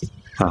initiatives,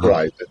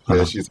 right?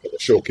 Where she's going to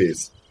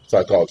showcase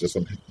psychologists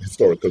from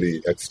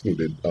historically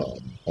excluded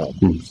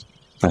groups.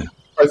 Yeah.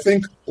 I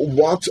think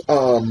what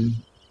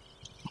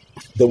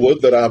the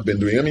work that I've been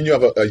doing, you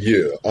have a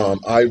year.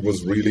 I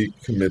was really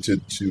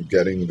committed to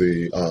getting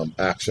the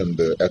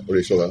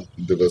Racial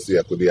Diversity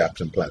Equity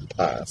Action Plan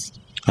passed.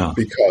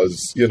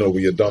 Because,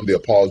 we had done the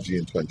apology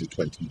in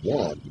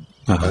 2021.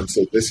 And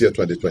so this year,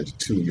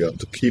 2022, you have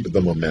to keep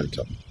the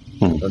momentum.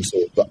 And so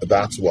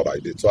that's what I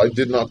did. So I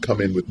did not come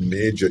in with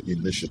major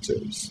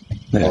initiatives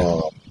in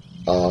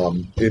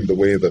the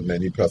way that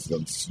many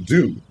presidents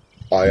do.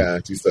 I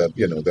actually said,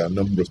 there are a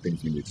number of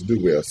things we need to do.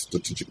 We have a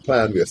strategic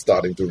plan. We are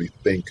starting to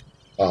rethink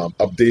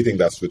updating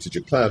that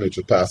strategic plan, which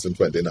was passed in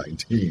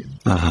 2019.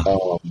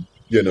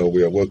 We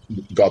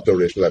got the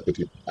Racial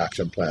Equity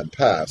Action Plan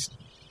passed.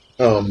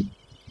 And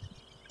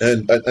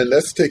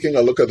let's taking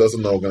a look at us as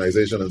an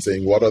organization and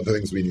saying, what are the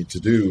things we need to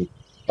do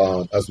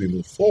as we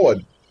move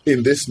forward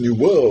in this new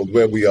world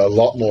where we are a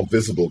lot more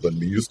visible than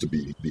we used to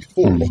be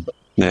before.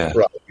 Yeah.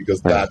 Right?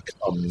 Because that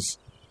comes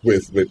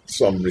with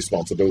some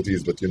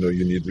responsibilities, but you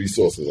need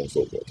resources and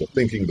so forth. So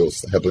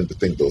helping to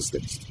think those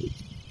things through.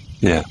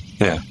 Yeah.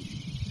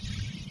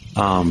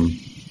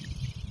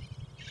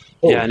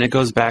 Yeah, and it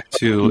goes back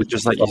to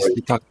just like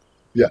you talked.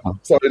 Yeah.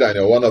 Sorry,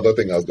 Daniel. One other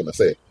thing I was going to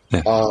say.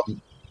 Yeah.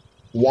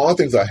 One of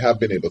the things I have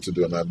been able to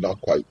do, and I've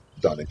not quite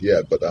done it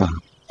yet, but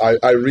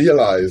I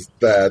realized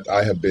that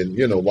I have been,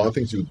 one of the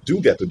things you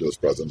do get to do as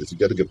president is you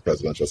get to give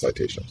presidential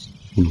citations.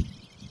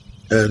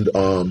 And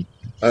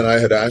I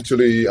had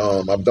actually,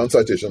 I've done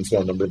citations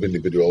for a number of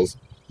individuals,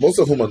 most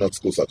of whom are not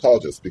school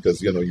psychologists because,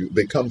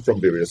 they come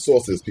from various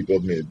sources. People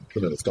have made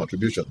tremendous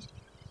contributions.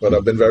 But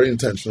I've been very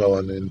intentional,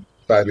 and in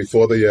fact,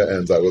 before the year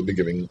ends, I will be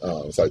giving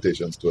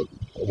citations to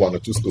one or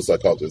two school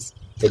psychologists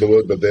for the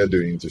work that they're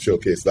doing to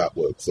showcase that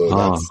work. So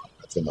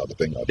that's another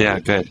thing. Yeah,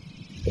 good.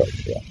 But,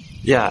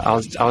 yeah, I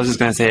was just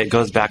going to say it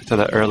goes back to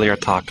the earlier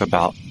talk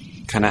about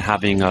kind of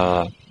having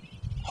a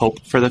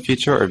hope for the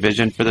future or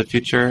vision for the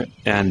future.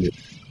 And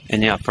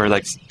for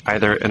like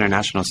either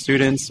international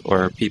students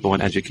or people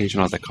in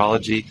educational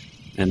psychology,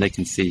 and they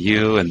can see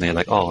you and they're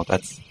like, oh,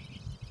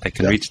 I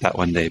can reach that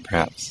one day,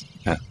 perhaps.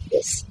 Yeah.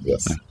 Yes. Yeah.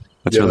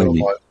 That's really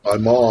neat. My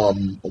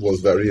mom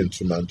was very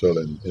instrumental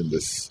in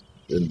this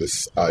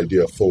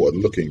idea of forward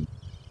looking.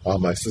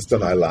 My sister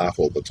and I laugh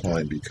all the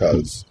time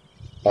because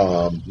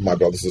my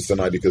brother, sister,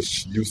 and I, because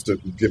she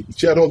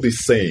had all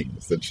these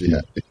sayings that she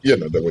had,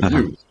 that were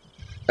used.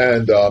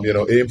 And,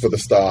 aim for the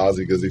stars,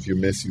 because if you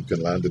miss, you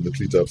can land in the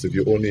treetops. If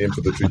you only aim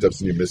for the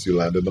treetops and you miss, you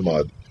land in the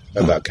mud,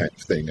 and that kind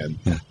of thing.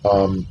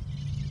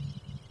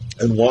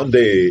 And one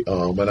day,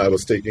 when I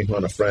was taking her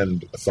and a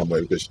friend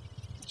somewhere, because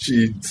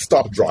she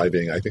stopped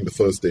driving, I think the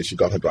first day she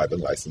got her driving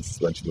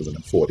license when she was in her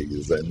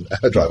 40s, and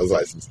her driver's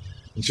license.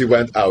 And she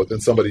went out,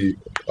 and somebody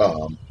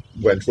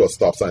went through a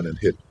stop sign and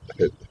hit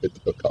her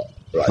car,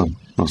 right?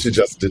 She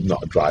just did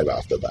not drive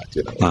after that,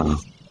 and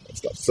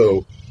stuff.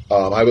 So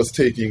I was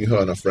taking her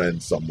and a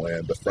friend somewhere,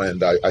 and the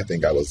friend, I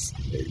think I was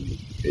maybe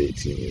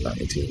 18,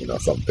 19 or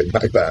something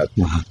like that.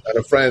 And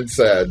a friend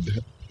said,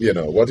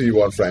 what do you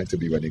want Frank to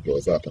be when he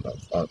grows up?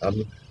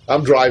 And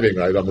I'm driving,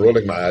 right? I'm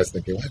rolling my eyes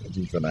thinking, why did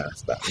you even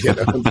ask that?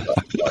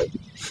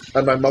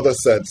 And my mother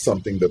said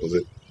something that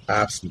was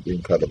absolutely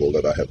incredible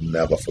that I have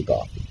never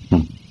forgotten.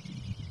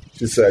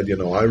 She said,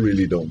 I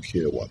really don't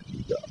care what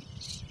he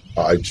does.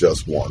 I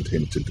just want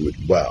him to do it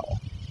well.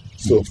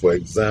 So, for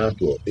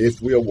example,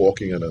 if we are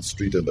walking in a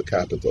street in the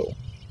capital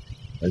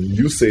and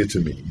you say to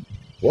me,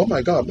 oh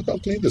my God, look how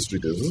clean the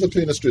street is. This is the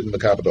cleanest street in the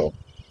capital.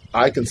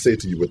 I can say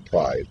to you with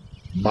pride,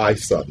 my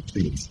son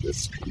cleans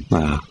this street.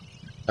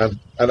 And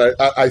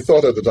I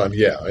thought at the time,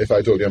 if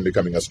I told you I'm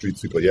becoming a street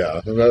sweeper,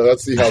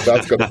 let's see how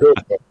that's going to go.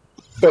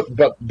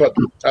 But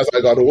as I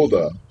got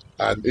older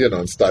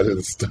and started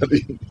to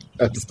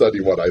study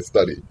what I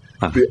studied,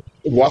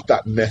 what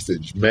that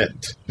message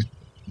meant,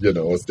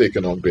 was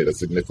taken on greater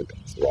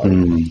significance,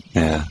 right?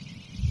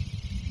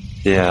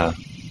 Yeah.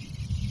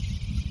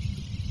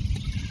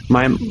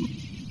 My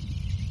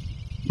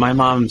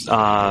mom's.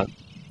 I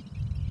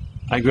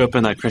grew up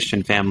in a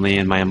Christian family,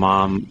 and my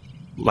mom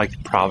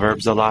liked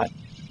Proverbs a lot,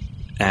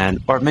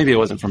 or maybe it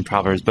wasn't from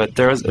Proverbs, but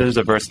there's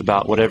a verse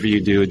about whatever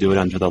you do it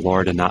unto the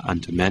Lord and not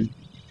unto men.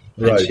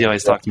 And she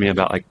always talked to me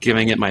about like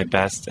giving it my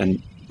best,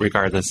 and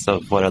regardless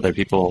of what other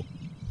people,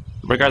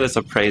 regardless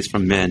of praise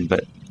from men.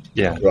 But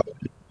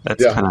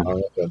that's kind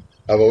of.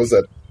 I've always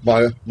said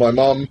my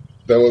mom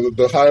There was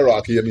the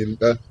hierarchy. I mean,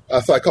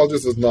 a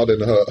psychologist is not in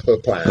her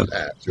plan,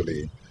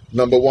 actually.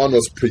 Number one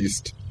was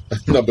priest.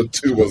 Number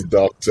two was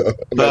doctor,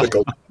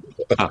 medical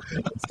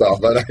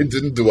stuff. And I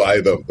didn't do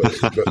either of those.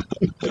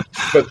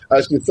 But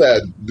as she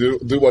said,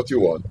 do what you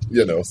want,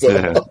 So.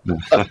 Yeah.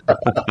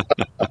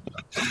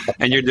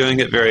 And you're doing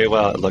it very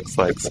well, it looks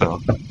like.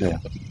 So, yeah,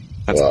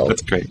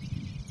 that's great.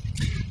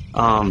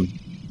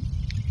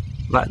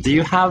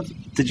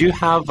 Did you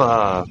have,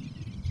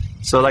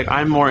 so like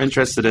I'm more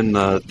interested in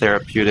the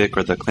therapeutic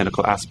or the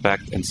clinical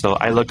aspect. And so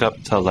I look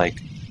up to like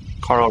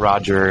Carl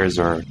Rogers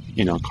or,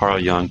 Carl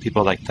Jung,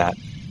 people like that.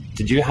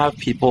 Did you have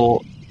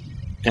people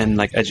in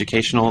like in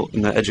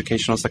the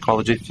educational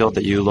psychology field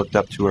that you looked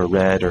up to or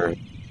read or?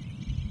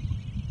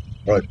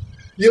 Right.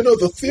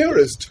 The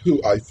theorist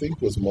who I think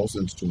was most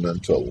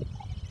instrumental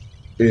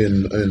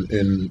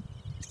in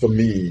for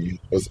me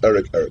was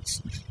Erik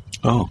Erikson.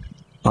 Oh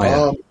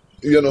yeah.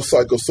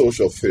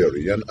 Psychosocial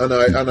theory, and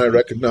I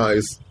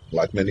recognize,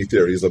 like many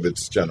theories of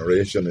its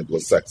generation, it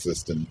was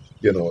sexist and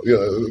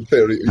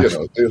theory,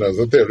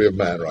 the theory of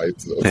man, right?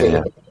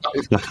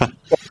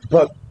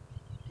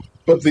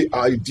 But the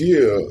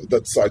idea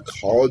that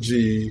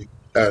psychology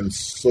and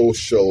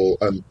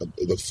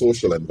the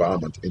social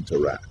environment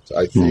interact,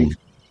 I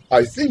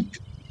think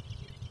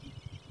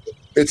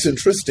it's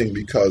interesting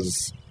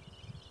because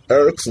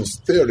Erikson's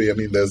theory,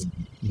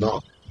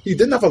 he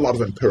didn't have a lot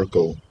of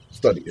empirical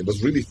study. It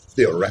was really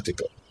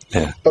theoretical.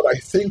 Yeah. But I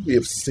think we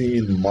have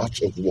seen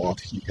much of what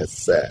he has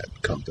said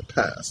come to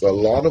pass. A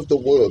lot of the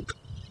work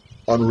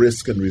on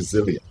risk and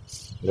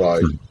resilience,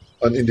 right?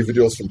 On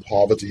individuals from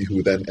poverty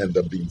who then end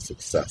up being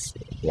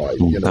successful, right?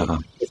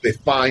 If they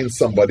find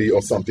somebody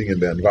or something in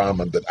their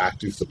environment that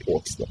actually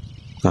supports them,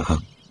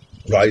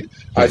 right?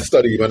 Yeah. I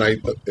study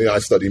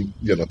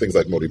things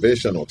like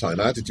motivation or time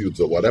attitudes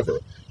or whatever.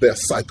 They're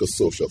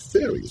psychosocial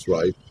theories,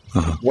 right?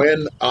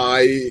 When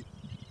I,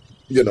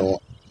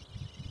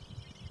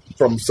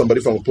 from somebody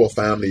from a poor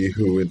family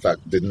who, in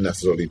fact, didn't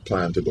necessarily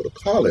plan to go to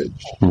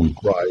college,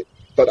 right?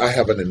 But I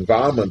have an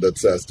environment that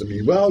says to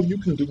me, well, you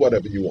can do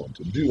whatever you want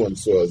to do. And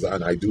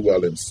I do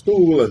well in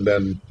school, and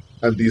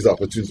these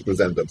opportunities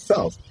present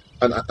themselves.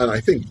 And I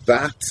think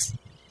that's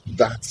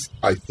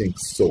I think,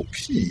 so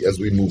key as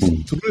we move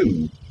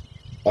through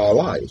our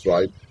lives,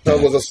 right? There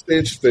was a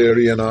stage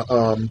theory, and I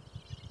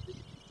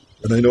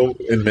know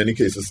in many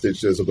cases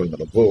stage theories are going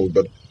out of vogue,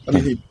 but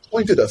he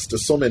pointed us to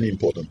so many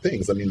important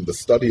things. The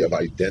study of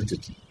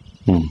identity,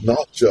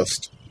 not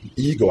just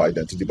ego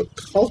identity, but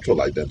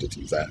cultural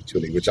identities,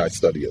 actually, which I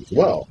study as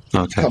well,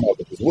 come out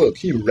of his work.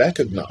 He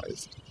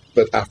recognized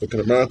that African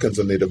Americans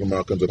and Native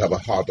Americans would have a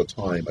harder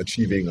time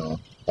achieving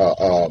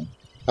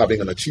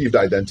having an achieved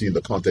identity in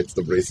the context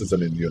of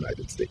racism in the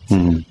United States.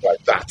 Right?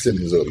 That's in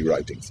his early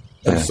writings.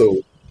 And so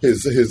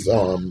his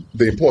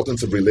the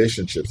importance of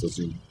relationships as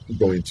you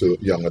go into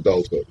young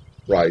adulthood,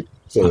 right?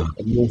 So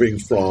moving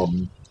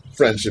from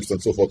friendships and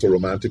so forth to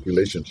romantic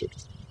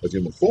relationships as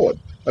you move forward.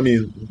 And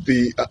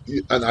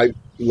I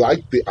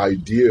like the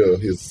idea,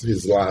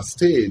 his last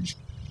stage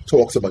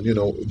talks about,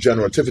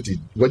 generativity.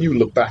 When you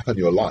look back on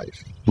your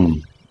life,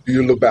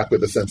 you look back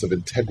with a sense of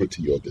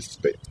integrity or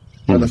despair.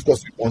 And of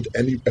course, we want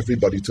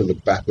everybody to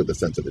look back with a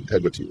sense of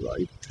integrity,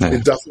 right?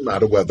 It doesn't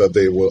matter whether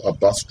they were a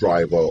bus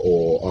driver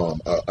or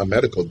a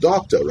medical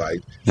doctor,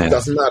 right? It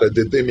doesn't matter.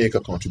 Did they make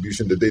a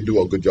contribution? Did they do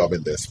a good job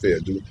in their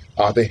sphere?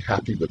 Are they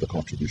happy with the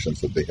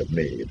contributions that they have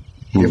made,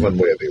 given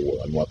where they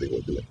were and what they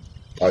were doing?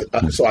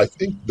 So I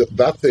think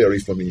that theory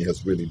for me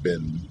has really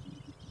been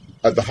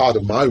at the heart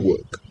of my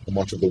work,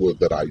 much of the work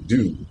that I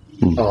do,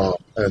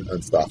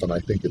 and stuff. And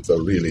I think it's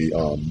a really,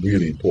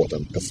 really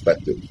important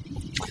perspective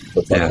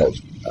for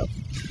psychology.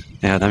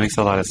 Yeah, that makes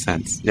a lot of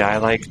sense. Yeah,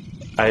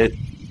 I've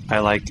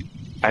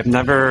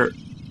never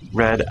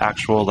read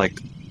actual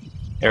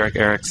Erik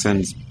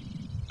Erikson's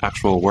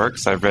actual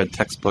works. I've read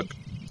textbook,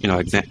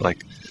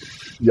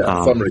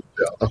 summary.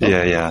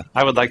 Yeah.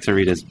 I would like to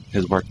read his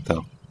work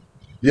though.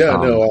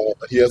 Yeah,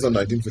 he has a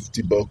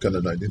 1950 book and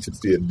a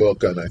 1968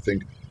 book, and I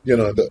think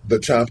the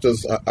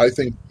chapters. I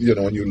think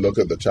when you look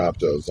at the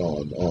chapters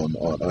on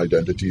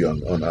identity,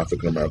 on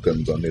African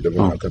Americans, on Native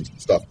Americans and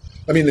stuff.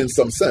 In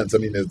some sense,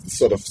 it's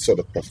sort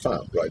of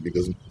profound, right?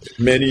 Because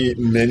many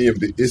of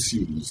the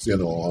issues,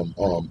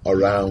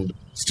 around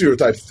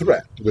stereotype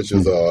threat, which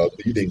is a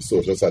leading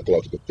social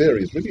psychological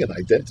theory, is really an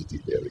identity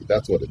theory.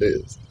 That's what it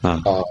is,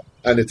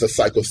 and it's a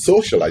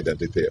psychosocial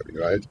identity theory,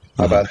 right?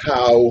 About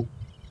how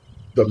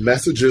the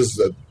messages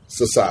that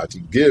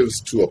society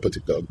gives to a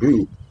particular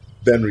group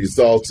then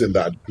results in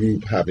that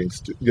group having,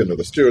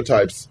 the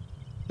stereotypes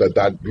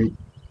that group,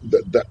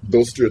 that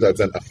those stereotypes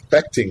then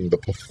affecting the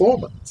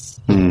performance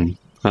of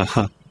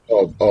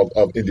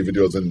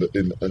individuals in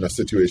a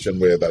situation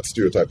where that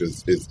stereotype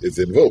is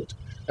invoked.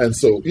 And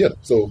so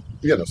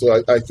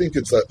I think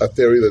it's a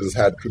theory that has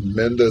had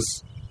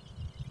tremendous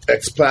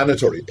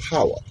explanatory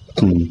power,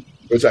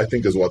 which I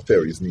think is what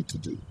theories need to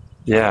do.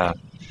 Yeah.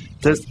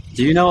 Do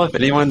you know if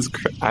anyone's?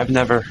 I've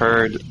never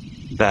heard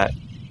that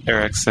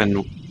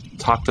Erikson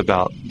talked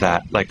about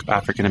that, like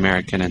African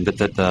American and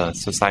the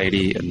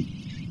society and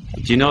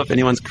Do you know if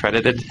anyone's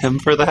credited him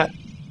for that?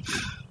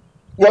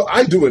 Well,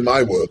 I do in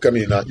my work. I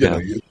mean,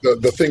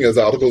 the thing is,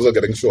 articles are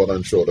getting shorter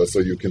and shorter, so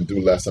you can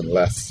do less and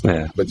less.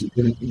 Yeah. But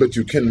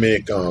you can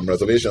make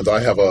reservations. I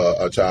have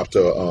a chapter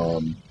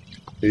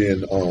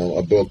in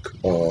a book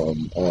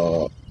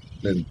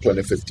in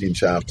 2015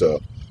 chapter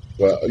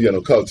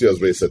where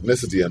cultures, race,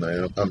 ethnicity,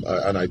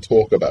 and I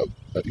talk about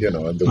in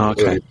the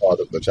early part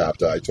of the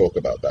chapter I talk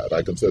about that.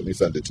 I can certainly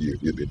send it to you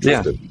if you'd be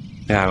interested.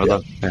 Yeah, I would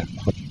love. Yeah,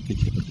 thank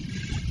you.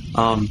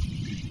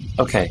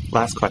 Okay,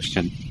 last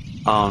question.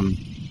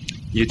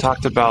 You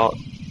talked about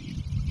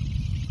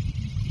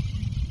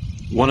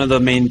one of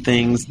the main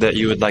things that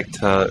you would like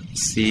to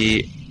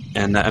see,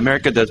 and that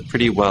America does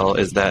pretty well,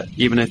 is that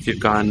even if you've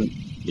gone,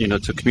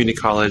 to community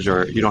college,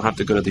 or you don't have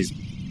to go to these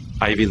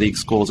Ivy League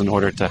schools in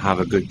order to have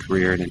a good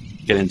career and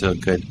get into a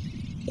good,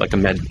 like a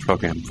med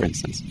program, for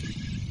instance.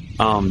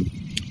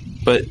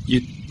 But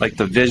you like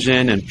the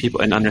vision and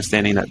people and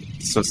understanding that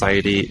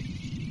society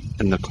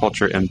and the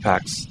culture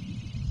impacts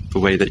the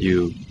way that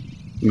you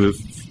move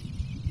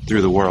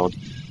through the world.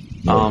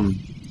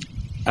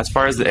 As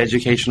far as the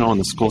educational and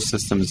the school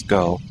systems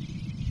go,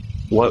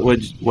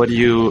 what's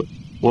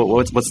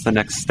the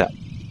next step?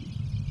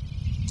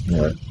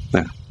 Right.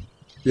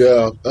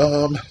 Yeah.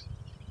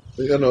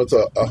 It's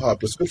a hard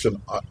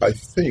prescription.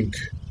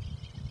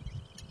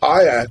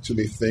 I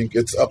actually think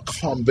it's a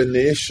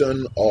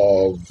combination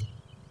of,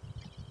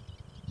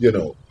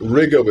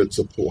 rigor with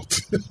support.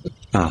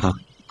 Uh-huh.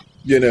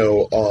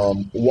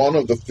 One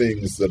of the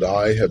things that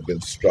I have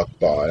been struck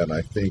by, and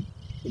I think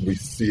we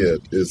see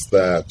it, is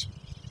that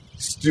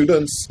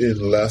students in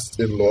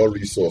lower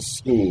resource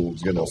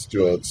schools,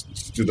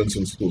 students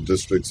in school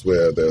districts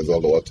where there's a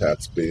lower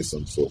tax base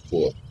and so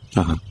forth,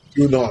 uh-huh.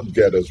 do not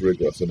get as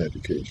rigorous an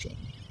education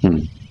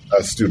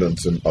as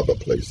students in other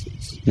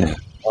places. Yeah.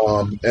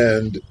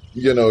 And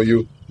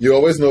you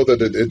always know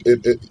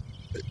that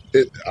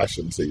I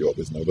shouldn't say you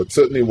always know, but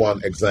certainly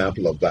one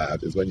example of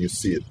that is when you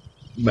see it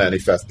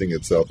manifesting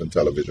itself in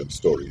television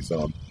stories.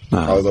 I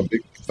was a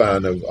big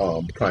fan of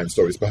crime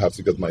stories, perhaps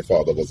because my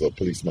father was a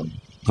policeman.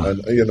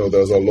 And,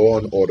 there's a Law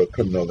and Order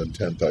Criminal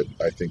Intent,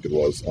 I think it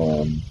was,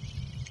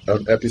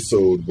 an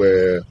episode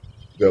where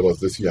there was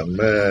this young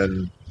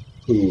man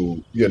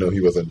who, he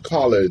was in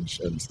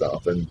college and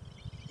stuff, and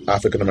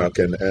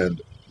African-American,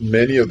 and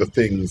many of the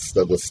things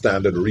that were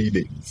standard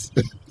readings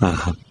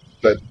uh-huh.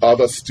 that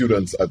other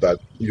students at that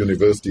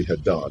university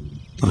had done,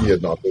 he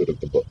had not heard of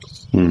the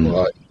books.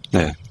 Right?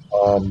 Yeah.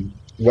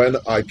 When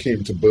I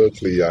came to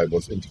Berkeley, I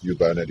was interviewed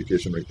by an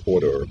education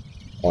reporter,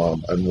 so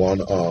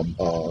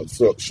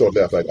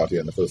shortly after I got here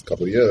in the first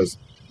couple of years,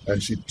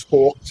 and she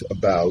talked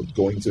about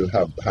going to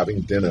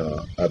having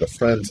dinner at a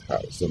friend's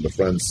house, and the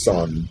friend's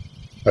son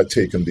had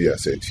taken the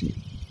SAT.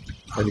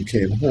 And he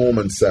came home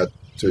and said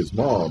to his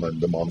mom,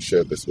 and the mom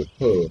shared this with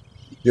her,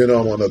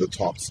 I'm one of the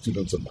top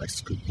students in my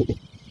school,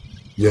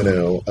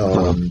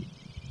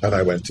 and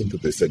I went into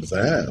this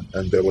exam,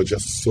 and there were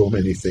just so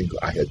many things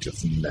I had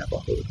just never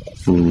heard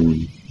of.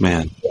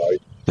 Man. Right?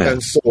 Yeah.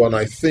 And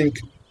I think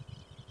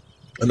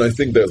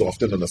there's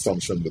often an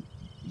assumption that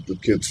the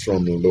kids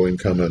from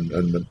low-income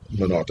and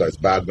minoritized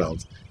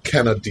backgrounds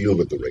cannot deal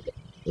with the rigor,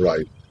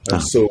 right?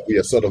 And so we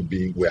are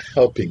we're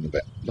helping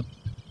them.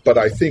 But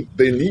I think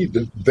they need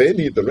the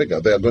rigor.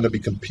 They are going to be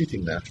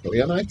competing nationally,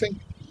 and I think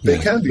they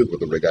can deal with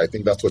the rigor. I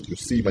think that's what you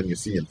see when you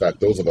see, in fact,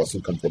 those of us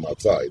who come from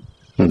outside.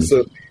 And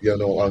certainly,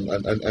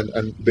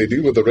 and they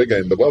deal with the rigor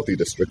in the wealthy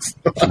districts.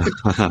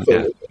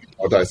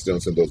 So,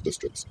 students in those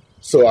districts.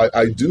 So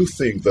I do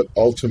think that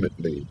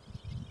ultimately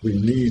we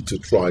need to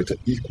try to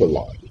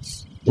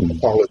equalize the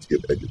quality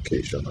of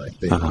education, I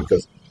think,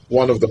 because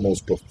one of the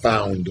most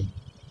profound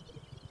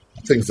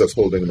things that's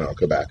holding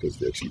America back is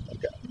the achievement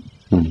gap.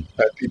 And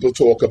people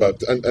talk about,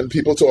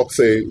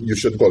 say you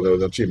shouldn't call it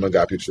an achievement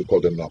gap, you should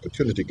call it an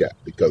opportunity gap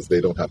because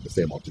they don't have the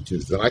same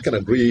opportunities. And I can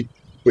agree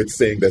with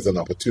saying there's an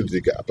opportunity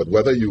gap, but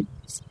whether you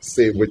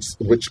say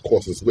which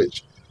course is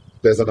which,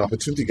 there's an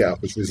opportunity gap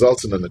which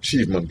results in an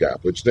achievement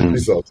gap, which then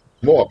results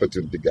in more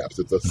opportunity gaps.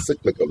 It's a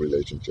cyclical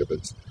relationship.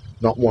 It's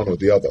not one or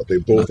the other. They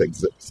both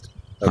exist,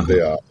 and they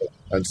are.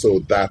 And so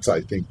that's, I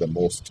think, the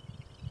most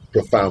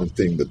profound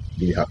thing that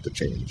we have to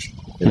change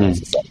in our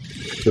society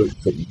to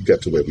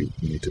get to where we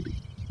need to be.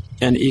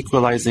 And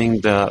equalizing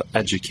the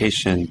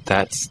education,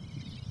 that's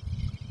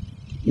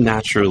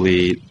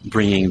naturally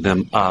bringing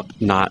them up,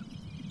 not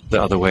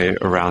the other way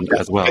around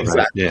as well.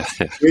 Exactly. Right?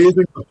 Yeah.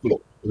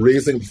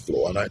 Raising the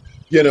floor.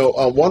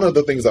 And one of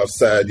the things I've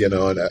said,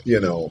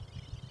 the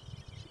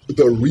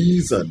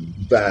reason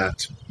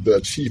that the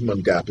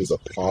achievement gap is a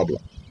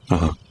problem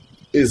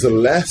is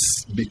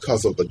less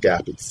because of the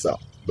gap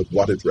itself, but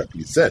what it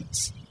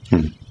represents.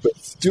 The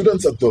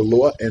students at the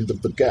lower end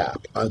of the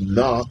gap are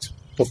not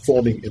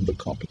performing in the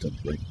competent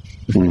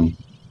range,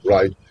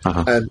 right?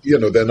 And,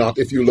 they're not,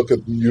 if you look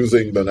at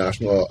using the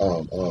National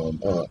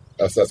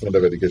Assessment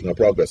of Educational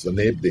Progress, the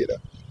NAEP data,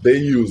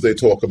 they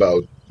talk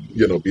about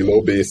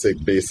below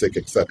basic,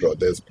 etc.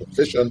 There's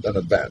proficient and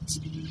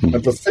advanced.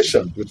 And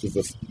proficient, which is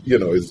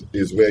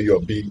is where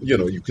you're being,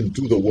 you can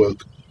do the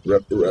work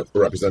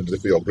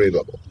representative for your grade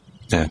level.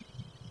 Yeah.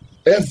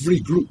 Every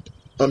group,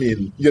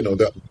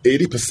 the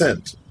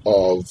 80%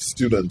 of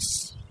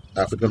students,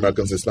 African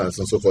Americans, Hispanics,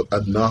 and so forth,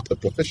 are not a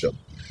proficient.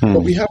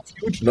 But we have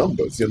huge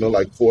numbers,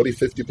 like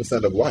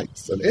 40-50% of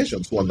whites and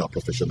Asians who are not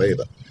proficient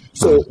either.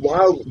 So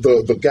while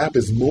the gap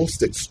is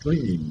most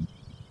extreme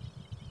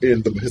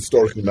in the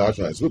historically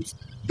marginalized groups,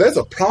 there's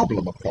a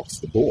problem across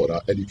the board.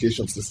 Our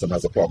education system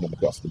has a problem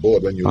across the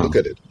board when you look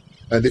at it.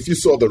 And if you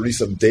saw the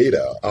recent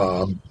data,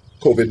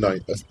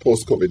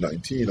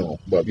 post-COVID-19, or,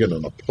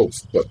 not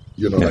post, but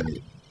what I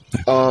mean,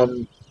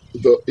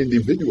 the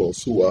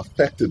individuals who are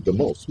affected the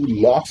most, who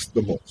lost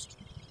the most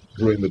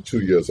during the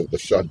 2 years of the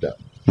shutdown,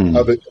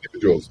 are the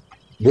individuals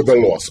with the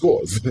lower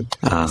scores.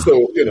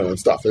 So, and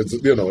stuff. It's,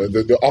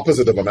 the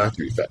opposite of a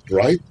Matthew effect,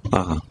 right?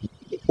 The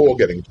poor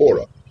getting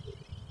poorer,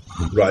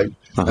 right?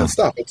 And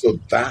stuff. And so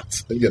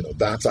that's,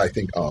 I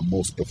think, our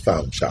most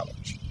profound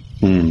challenge.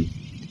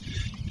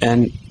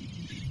 And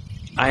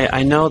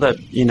I know that,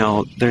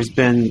 there's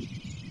been,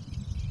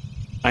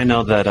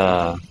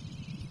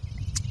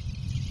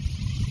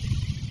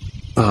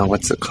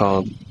 what's it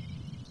called?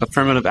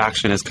 Affirmative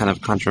action is kind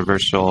of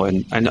controversial.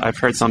 And I've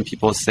heard some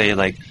people say,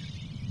 like,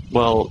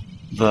 well,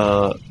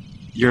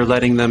 you're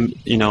letting them,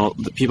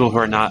 the people who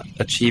are not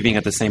achieving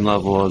at the same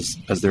level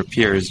as their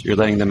peers, you're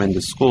letting them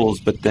into schools,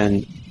 but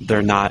then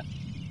they're not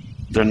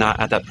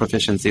at that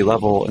proficiency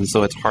level. And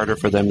so it's harder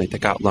for them. They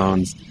take out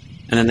loans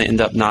and then they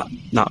end up not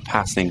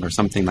passing or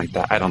something like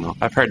that. I don't know.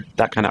 I've heard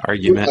that kind of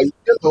argument.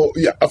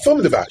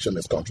 Affirmative action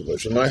is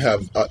controversial. And I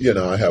have, I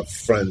have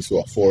friends who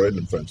are for it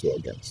and friends who are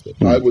against it.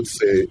 I would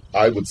say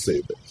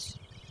this,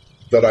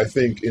 that I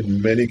think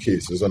in many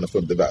cases when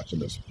affirmative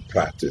action is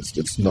practiced,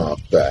 it's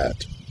not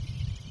that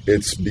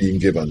it's being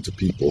given to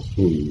people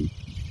who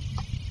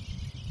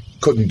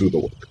couldn't do the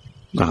work,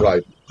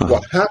 right?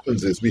 What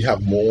happens is we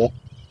have more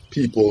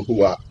people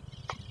who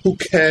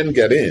can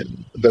get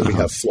in than we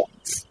have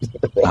slots,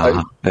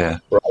 right? Right.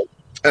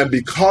 And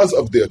because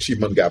of the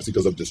achievement gaps,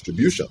 because of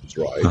distributions,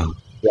 right?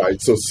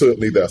 Right. So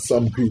certainly there are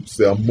some groups,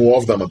 there are more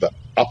of them at the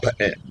upper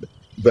end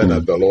than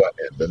at the lower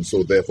end. And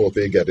so therefore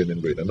they get in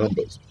greater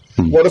numbers.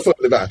 What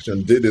affirmative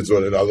action did is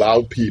when it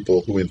allowed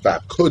people who in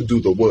fact could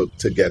do the work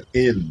to get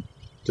in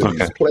to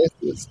these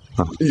places,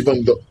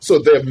 even though, so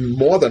they're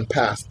more than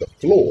past the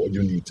floor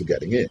you need to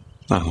getting in.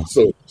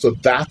 So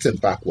that's in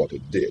fact what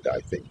it did,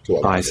 I think, to a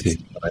lot of extent.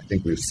 And I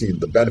think we've seen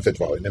the benefit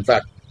for it. And in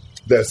fact,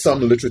 there's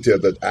some literature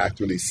that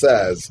actually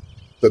says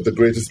that the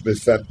greatest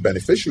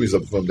beneficiaries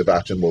of affirmative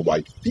action were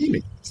white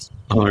females.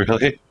 Oh,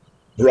 really?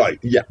 Right.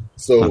 Yeah.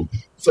 So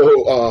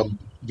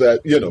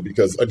that,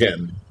 because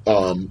again,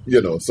 because,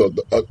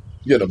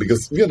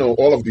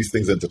 all of these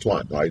things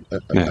intertwine, right?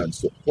 And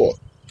so forth.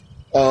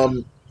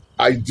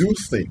 I do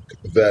think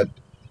that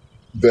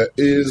there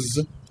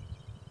is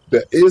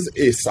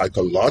a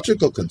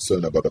psychological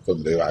concern about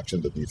affirmative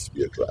action that needs to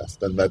be addressed,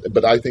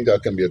 but I think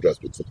that can be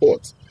addressed with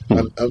supports.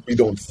 And we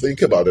don't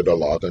think about it a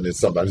lot, and it's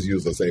sometimes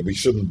used as saying we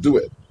shouldn't do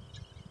it.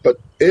 But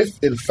if,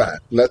 in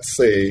fact, let's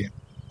say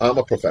I'm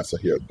a professor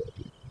here at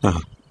Berkeley,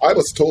 I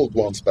was told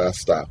once by a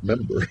staff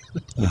member,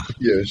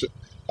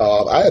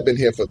 I had been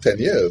here for 10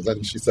 years,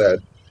 and she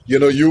said,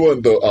 you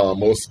weren't the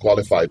most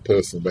qualified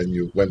person when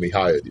we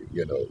hired you.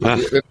 In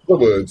other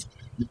words,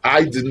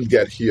 I didn't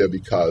get here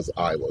because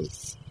I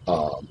was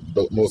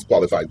the most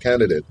qualified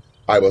candidate.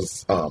 I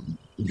was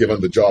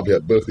given the job here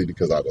at Berkeley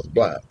because I was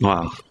Black.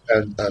 Wow.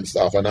 And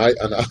stuff. And I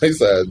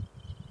said,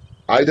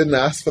 I didn't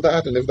ask for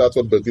that, and if that's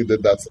what Berkeley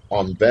did, that's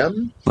on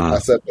them. I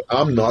said, but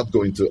I'm not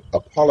going to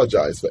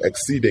apologize for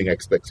exceeding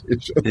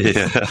expectations.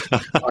 Yeah.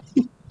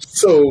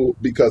 So,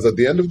 because at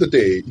the end of the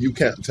day, you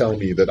can't tell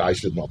me that I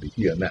should not be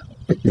here now.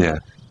 Yeah.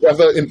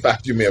 Whether, in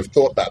fact, you may have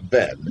thought that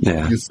then,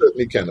 you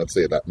certainly cannot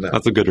say that now.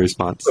 That's a good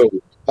response.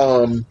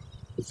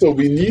 So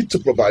we need to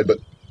provide, but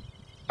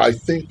I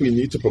think we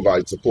need to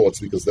provide supports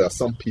because there are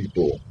some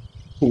people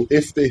who,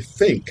 if they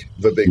think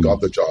that they got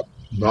the job,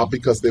 not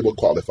because they were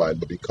qualified,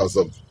 but because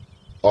of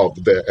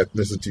their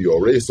ethnicity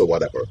or race or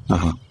whatever,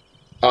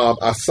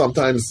 are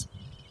sometimes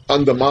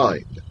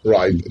undermined,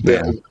 right?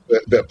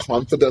 Their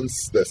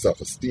confidence, their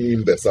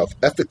self-esteem, their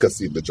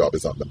self-efficacy in the job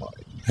is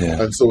undermined.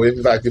 Yeah. And so,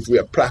 in fact, if we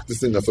are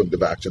practicing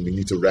affirmative action, we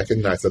need to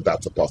recognize that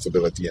that's a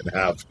possibility and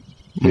have,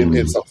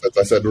 in some sense,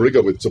 I said,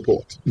 rigor with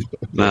support.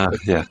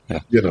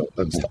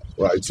 And stuff,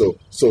 right? So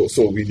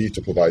we need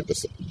to provide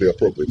the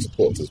appropriate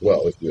supports as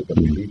well if we're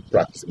going to be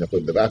practicing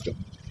affirmative action.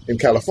 In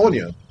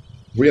California,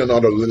 we are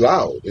not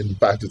allowed. In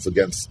fact, it's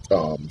against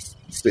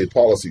state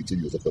policy to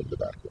use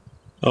affirmative action.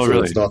 Oh,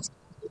 really? It's not.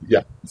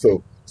 Yeah.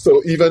 So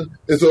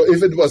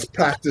if it was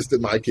practiced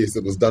in my case,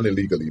 it was done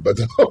illegally. But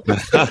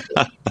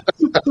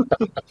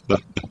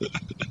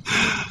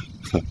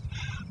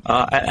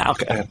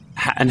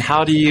and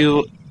how do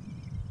you?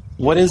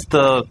 What is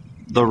the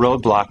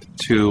roadblock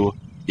to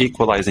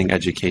equalizing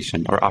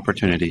education or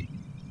opportunity?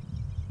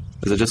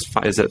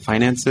 Is it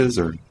finances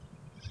or?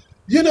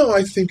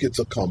 I think it's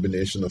a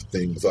combination of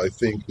things. I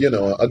think,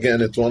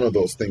 again, it's one of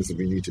those things that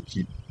we need to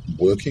keep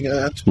working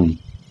at.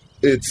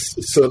 It's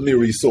certainly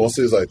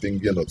resources. I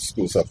think,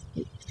 schools have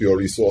fewer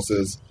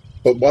resources.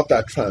 But what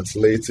that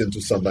translates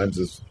into sometimes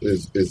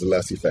is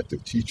less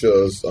effective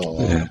teachers,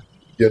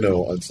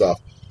 and stuff.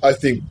 I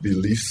think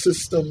belief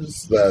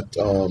systems that,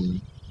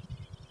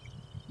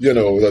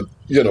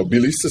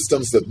 belief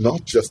systems that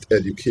not just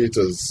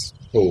educators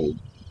hold,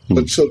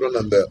 but children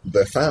and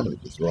their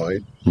families,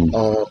 right?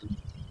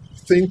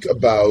 Think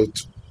about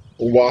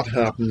what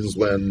happens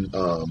when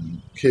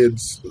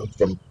kids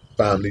from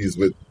families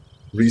with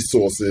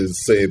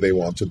resources say they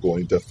want to go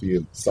into a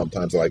field,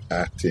 sometimes like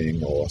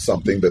acting or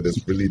something that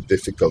is really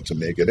difficult to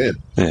make it in.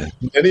 Yeah.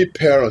 Many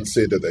parents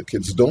say that their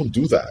kids don't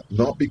do that,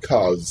 not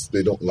because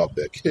they don't love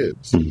their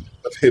kids,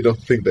 but they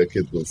don't think their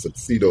kids will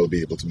succeed or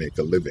be able to make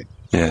a living,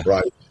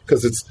 right?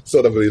 Because it's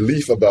sort of a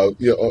relief about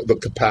the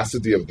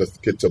capacity of the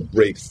kid to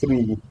break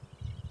through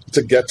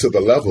to get to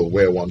the level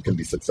where one can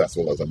be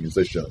successful as a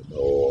musician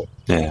or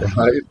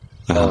right.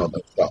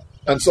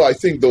 And so I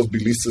think those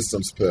belief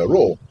systems play a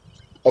role.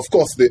 Of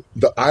course,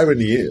 the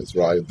irony is,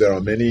 right, there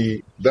are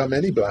many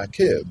black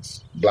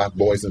kids, black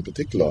boys in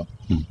particular,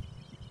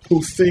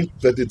 who think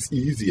that it's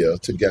easier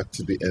to get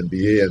to the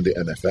NBA and the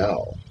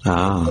NFL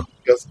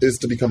is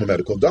to become a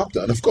medical doctor.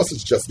 And of course,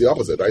 it's just the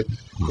opposite, right?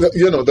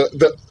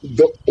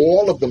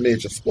 All of the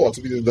major sports,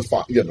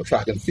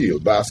 track and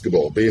field,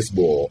 basketball,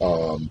 baseball,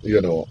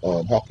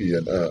 hockey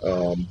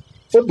and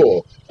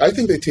football, I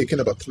think they take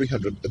in about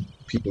 300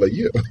 people a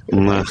year.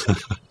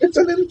 It's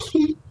an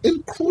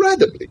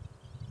incredibly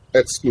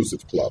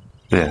exclusive club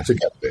to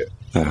get there,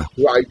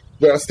 right?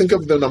 Whereas think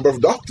of the number of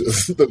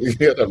doctors that we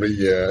get every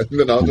year, and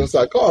the number of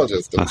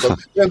psychologists, and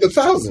the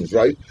thousands,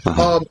 right?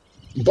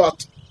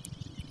 But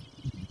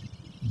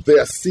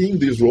they're seeing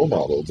these role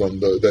models,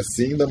 and they're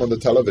seeing them on the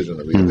television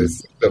every year.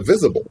 They're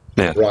visible,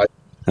 right?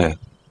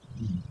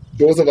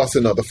 Those of us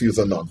in other fields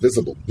are not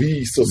visible.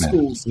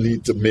 Schools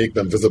need to make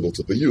them visible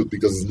to the youth,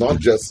 because it's not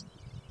just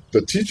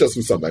the teachers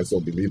who sometimes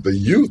don't believe, the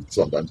youth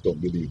sometimes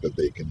don't believe that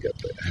they can get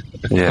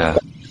there.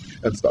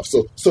 And stuff.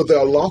 So there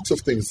are lots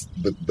of things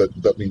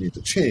that we need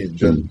to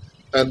change, and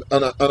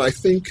I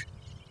think,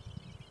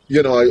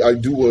 I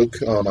do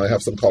work. I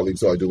have some colleagues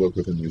who I do work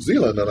with in New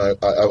Zealand, and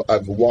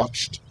I've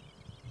watched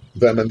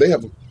them, and they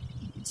have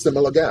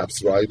similar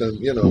gaps, right?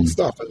 And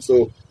stuff. And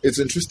so it's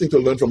interesting to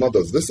learn from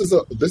others. This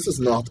is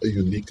not a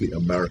uniquely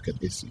American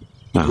issue.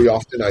 We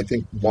often, I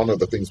think, one of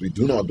the things we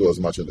do not do as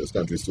much in this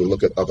country is to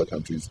look at other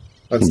countries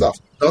and stuff.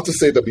 Not to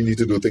say that we need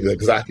to do things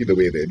exactly the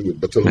way they do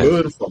it, but to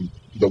learn from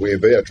the way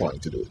they are trying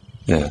to do it.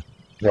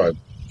 Right.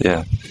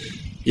 Yeah,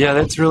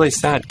 that's really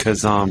sad,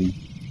 because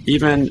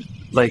even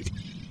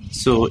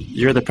so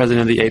you're the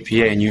president of the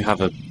APA and you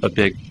have a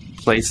big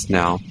place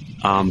now,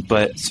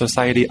 but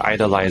society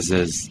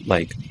idolizes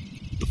the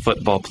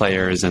football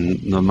players and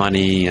the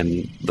money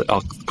and the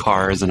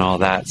cars and all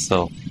that.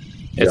 So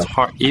it's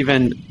hard.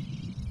 Even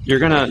you're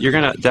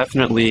gonna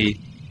definitely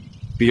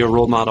be a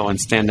role model and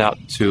stand out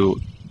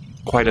to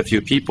quite a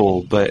few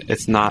people, but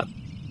it's not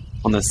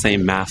on the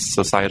same mass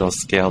societal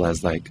scale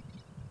as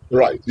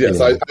Right. Yes,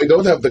 I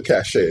don't have the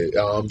cachet.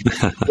 I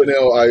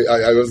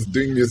was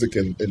doing music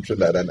in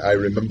Trinidad, and I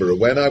remember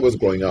when I was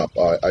growing up,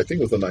 I think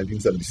it was the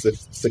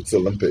 1976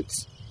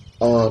 Olympics,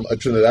 a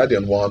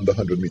Trinidadian won the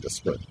 100-meter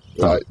sprint,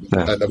 right?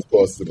 And of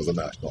course, it was a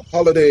national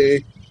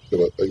holiday. There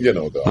were,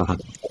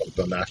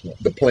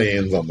 the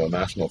planes on the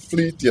national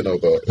fleet.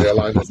 The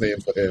airline was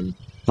named for him.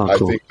 I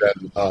think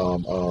then,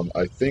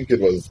 I think it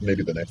was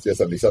maybe the next year,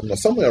 77 or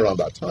somewhere around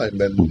that time.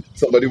 Then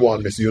somebody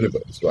won Miss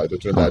Universe, right? The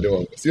Trinidadian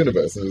won Miss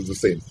Universe, and it was the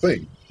same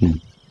thing.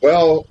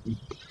 Well,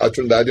 a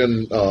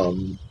Trinidadian,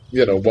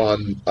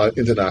 won an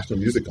international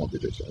music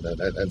competition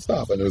and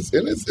stuff, and it's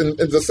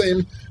the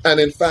same. And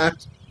in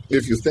fact,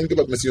 if you think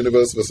about Miss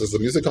Universe versus the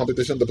music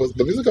competition,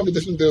 the music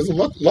competition, there's a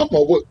lot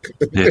more work,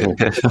 but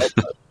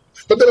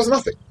there was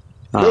nothing.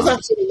 There was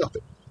absolutely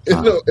nothing.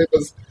 It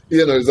was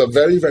it's a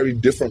very, very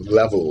different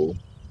level.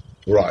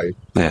 Right.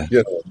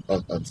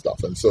 And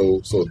stuff. And so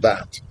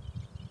that,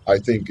 I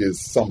think, is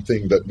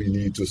something that we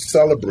need to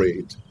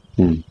celebrate,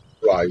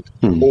 right?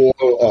 All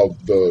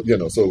of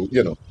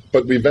the,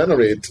 but we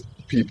venerate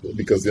people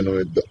because,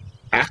 the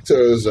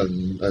actors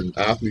and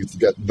athletes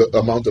get the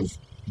amount of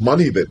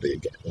money that they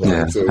get,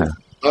 right? So it's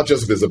not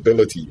just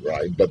visibility,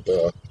 right? But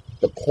the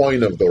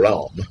coin of the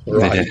realm,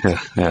 right?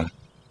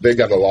 They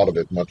get a lot of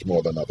it, much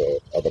more than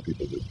other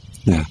people do.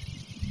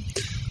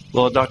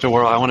 Well, Dr.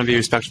 Worrell, I want to be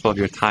respectful of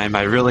your time.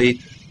 I really,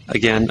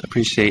 again,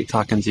 appreciate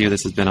talking to you.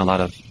 This has been a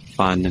lot of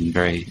fun and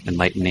very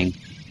enlightening.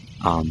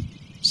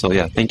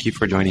 Thank you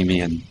for joining me,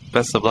 and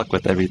best of luck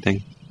with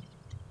everything.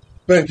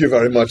 Thank you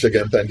very much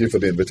again. Thank you for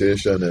the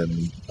invitation,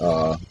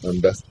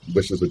 and best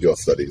wishes with your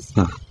studies.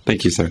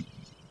 Thank you, sir.